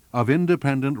basis of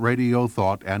independent radio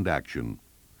thought and action.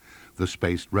 The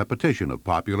spaced repetition of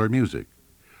popular music,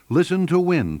 listen to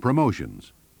win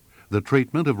promotions, the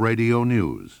treatment of radio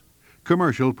news,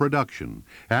 commercial production,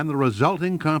 and the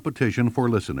resulting competition for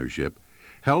listenership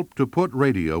helped to put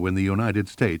radio in the United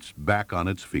States back on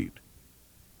its feet.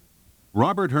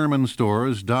 Robert Herman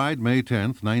Storrs died May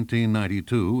 10,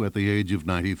 1992, at the age of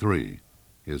 93.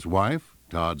 His wife,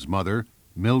 Todd's mother,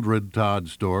 Mildred Todd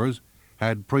Storrs,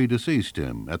 had predeceased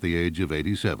him at the age of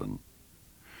 87.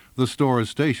 The Storrs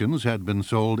stations had been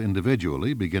sold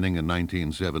individually beginning in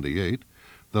 1978,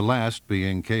 the last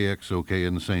being KXOK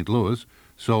in St. Louis,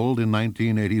 sold in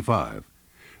 1985,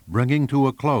 bringing to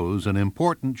a close an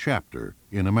important chapter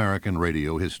in American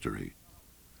radio history.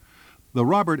 The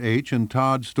Robert H. and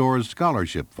Todd Storrs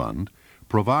Scholarship Fund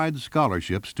provides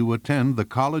scholarships to attend the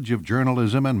College of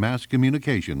Journalism and Mass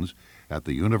Communications at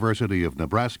the University of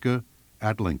Nebraska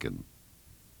at Lincoln.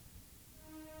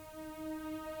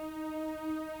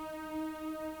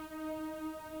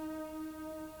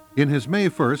 In his May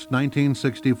 1,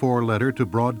 1964 letter to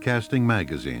Broadcasting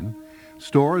Magazine,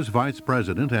 Storrs Vice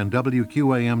President and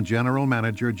WQAM General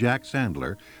Manager Jack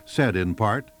Sandler said in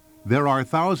part, "There are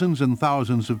thousands and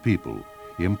thousands of people,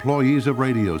 employees of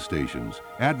radio stations,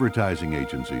 advertising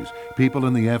agencies, people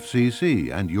in the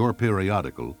FCC and your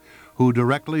periodical, who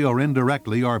directly or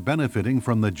indirectly are benefiting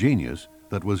from the genius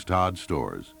that was Todd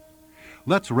Storrs.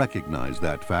 Let's recognize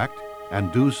that fact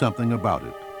and do something about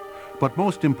it. But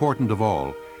most important of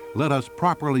all, let us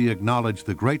properly acknowledge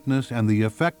the greatness and the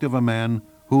effect of a man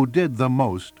who did the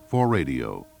most for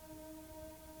radio.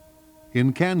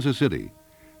 In Kansas City,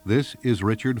 this is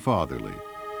Richard Fatherly.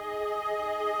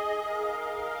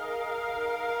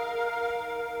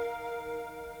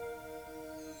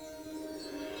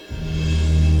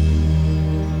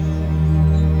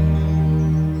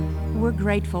 We're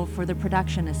grateful for the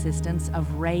production assistance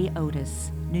of Ray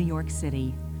Otis, New York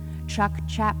City, Chuck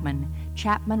Chapman,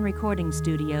 Chapman Recording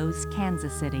Studios,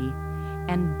 Kansas City,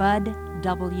 and Bud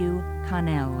W.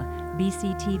 Connell,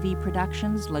 BCTV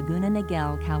Productions, Laguna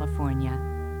Niguel, California.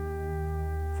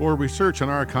 For research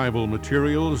and archival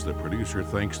materials, the producer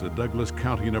thanks the Douglas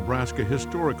County, Nebraska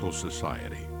Historical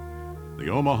Society, the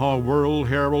Omaha World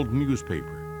Herald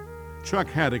newspaper, Chuck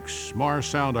Haddock's Mars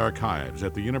Sound Archives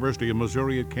at the University of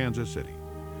Missouri at Kansas City,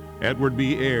 Edward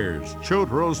B. Ayers, Choate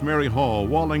Rosemary Hall,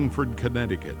 Wallingford,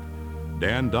 Connecticut,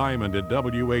 Dan Diamond at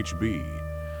WHB,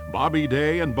 Bobby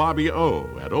Day and Bobby O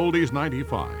at Oldies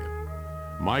 95,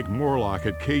 Mike Morlock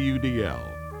at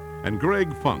KUDL, and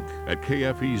Greg Funk at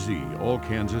KFEZ, all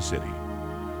Kansas City.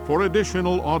 For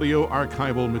additional audio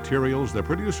archival materials, the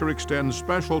producer extends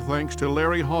special thanks to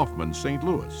Larry Hoffman, St.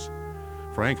 Louis,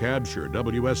 Frank Absher,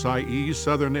 WSIE,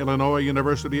 Southern Illinois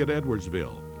University at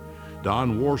Edwardsville,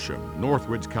 Don Warsham,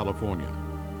 Northridge, California.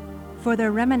 For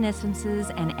their reminiscences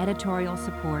and editorial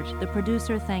support, the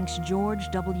producer thanks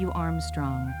George W.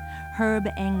 Armstrong, Herb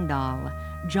Engdahl,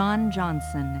 John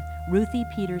Johnson, Ruthie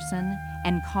Peterson,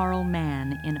 and Carl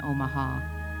Mann in Omaha,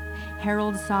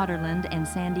 Harold Soderland and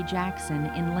Sandy Jackson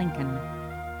in Lincoln,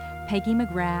 Peggy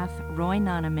McGrath, Roy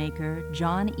Nonamaker,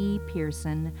 John E.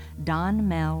 Pearson, Don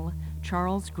Mell,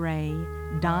 Charles Gray,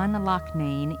 Don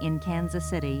Loughnane in Kansas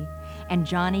City, and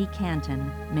Johnny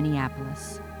Canton,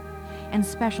 Minneapolis. And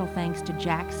special thanks to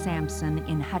Jack Sampson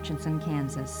in Hutchinson,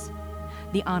 Kansas.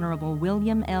 The Honorable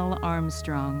William L.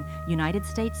 Armstrong, United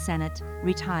States Senate,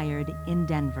 retired, in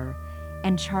Denver,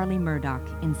 and Charlie Murdoch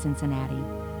in Cincinnati.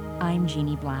 I'm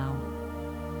Jeannie Blau.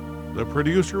 The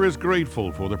producer is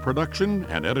grateful for the production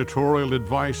and editorial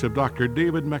advice of Dr.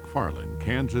 David McFarland,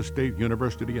 Kansas State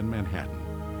University in Manhattan,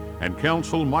 and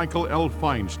Counsel Michael L.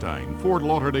 Feinstein, Fort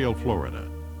Lauderdale, Florida.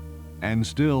 And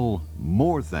still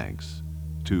more thanks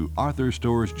to Arthur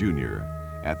Storrs Jr.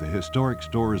 at the historic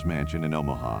Storrs Mansion in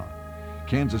Omaha,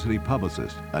 Kansas City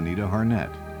publicist Anita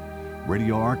Harnett,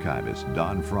 radio archivist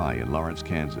Don Fry in Lawrence,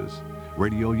 Kansas,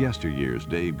 Radio Yesteryear's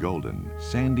Dave Golden,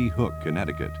 Sandy Hook,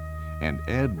 Connecticut, and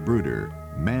Ed Bruder,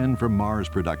 Man from Mars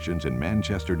Productions in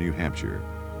Manchester, New Hampshire.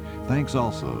 Thanks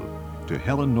also to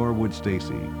Helen Norwood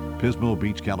Stacy, Pismo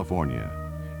Beach, California,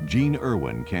 Gene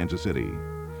Irwin, Kansas City,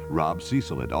 Rob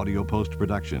Cecil at Audio Post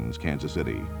Productions, Kansas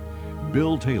City,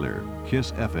 Bill Taylor,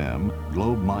 KISS FM,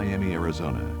 Globe, Miami,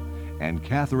 Arizona, and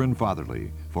Catherine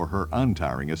Fatherly for her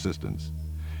untiring assistance.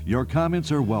 Your comments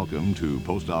are welcome to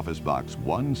Post Office Box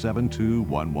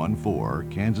 172114,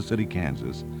 Kansas City,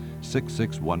 Kansas,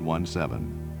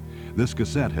 66117. This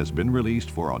cassette has been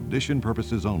released for audition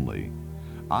purposes only.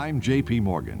 I'm J.P.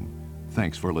 Morgan.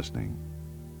 Thanks for listening.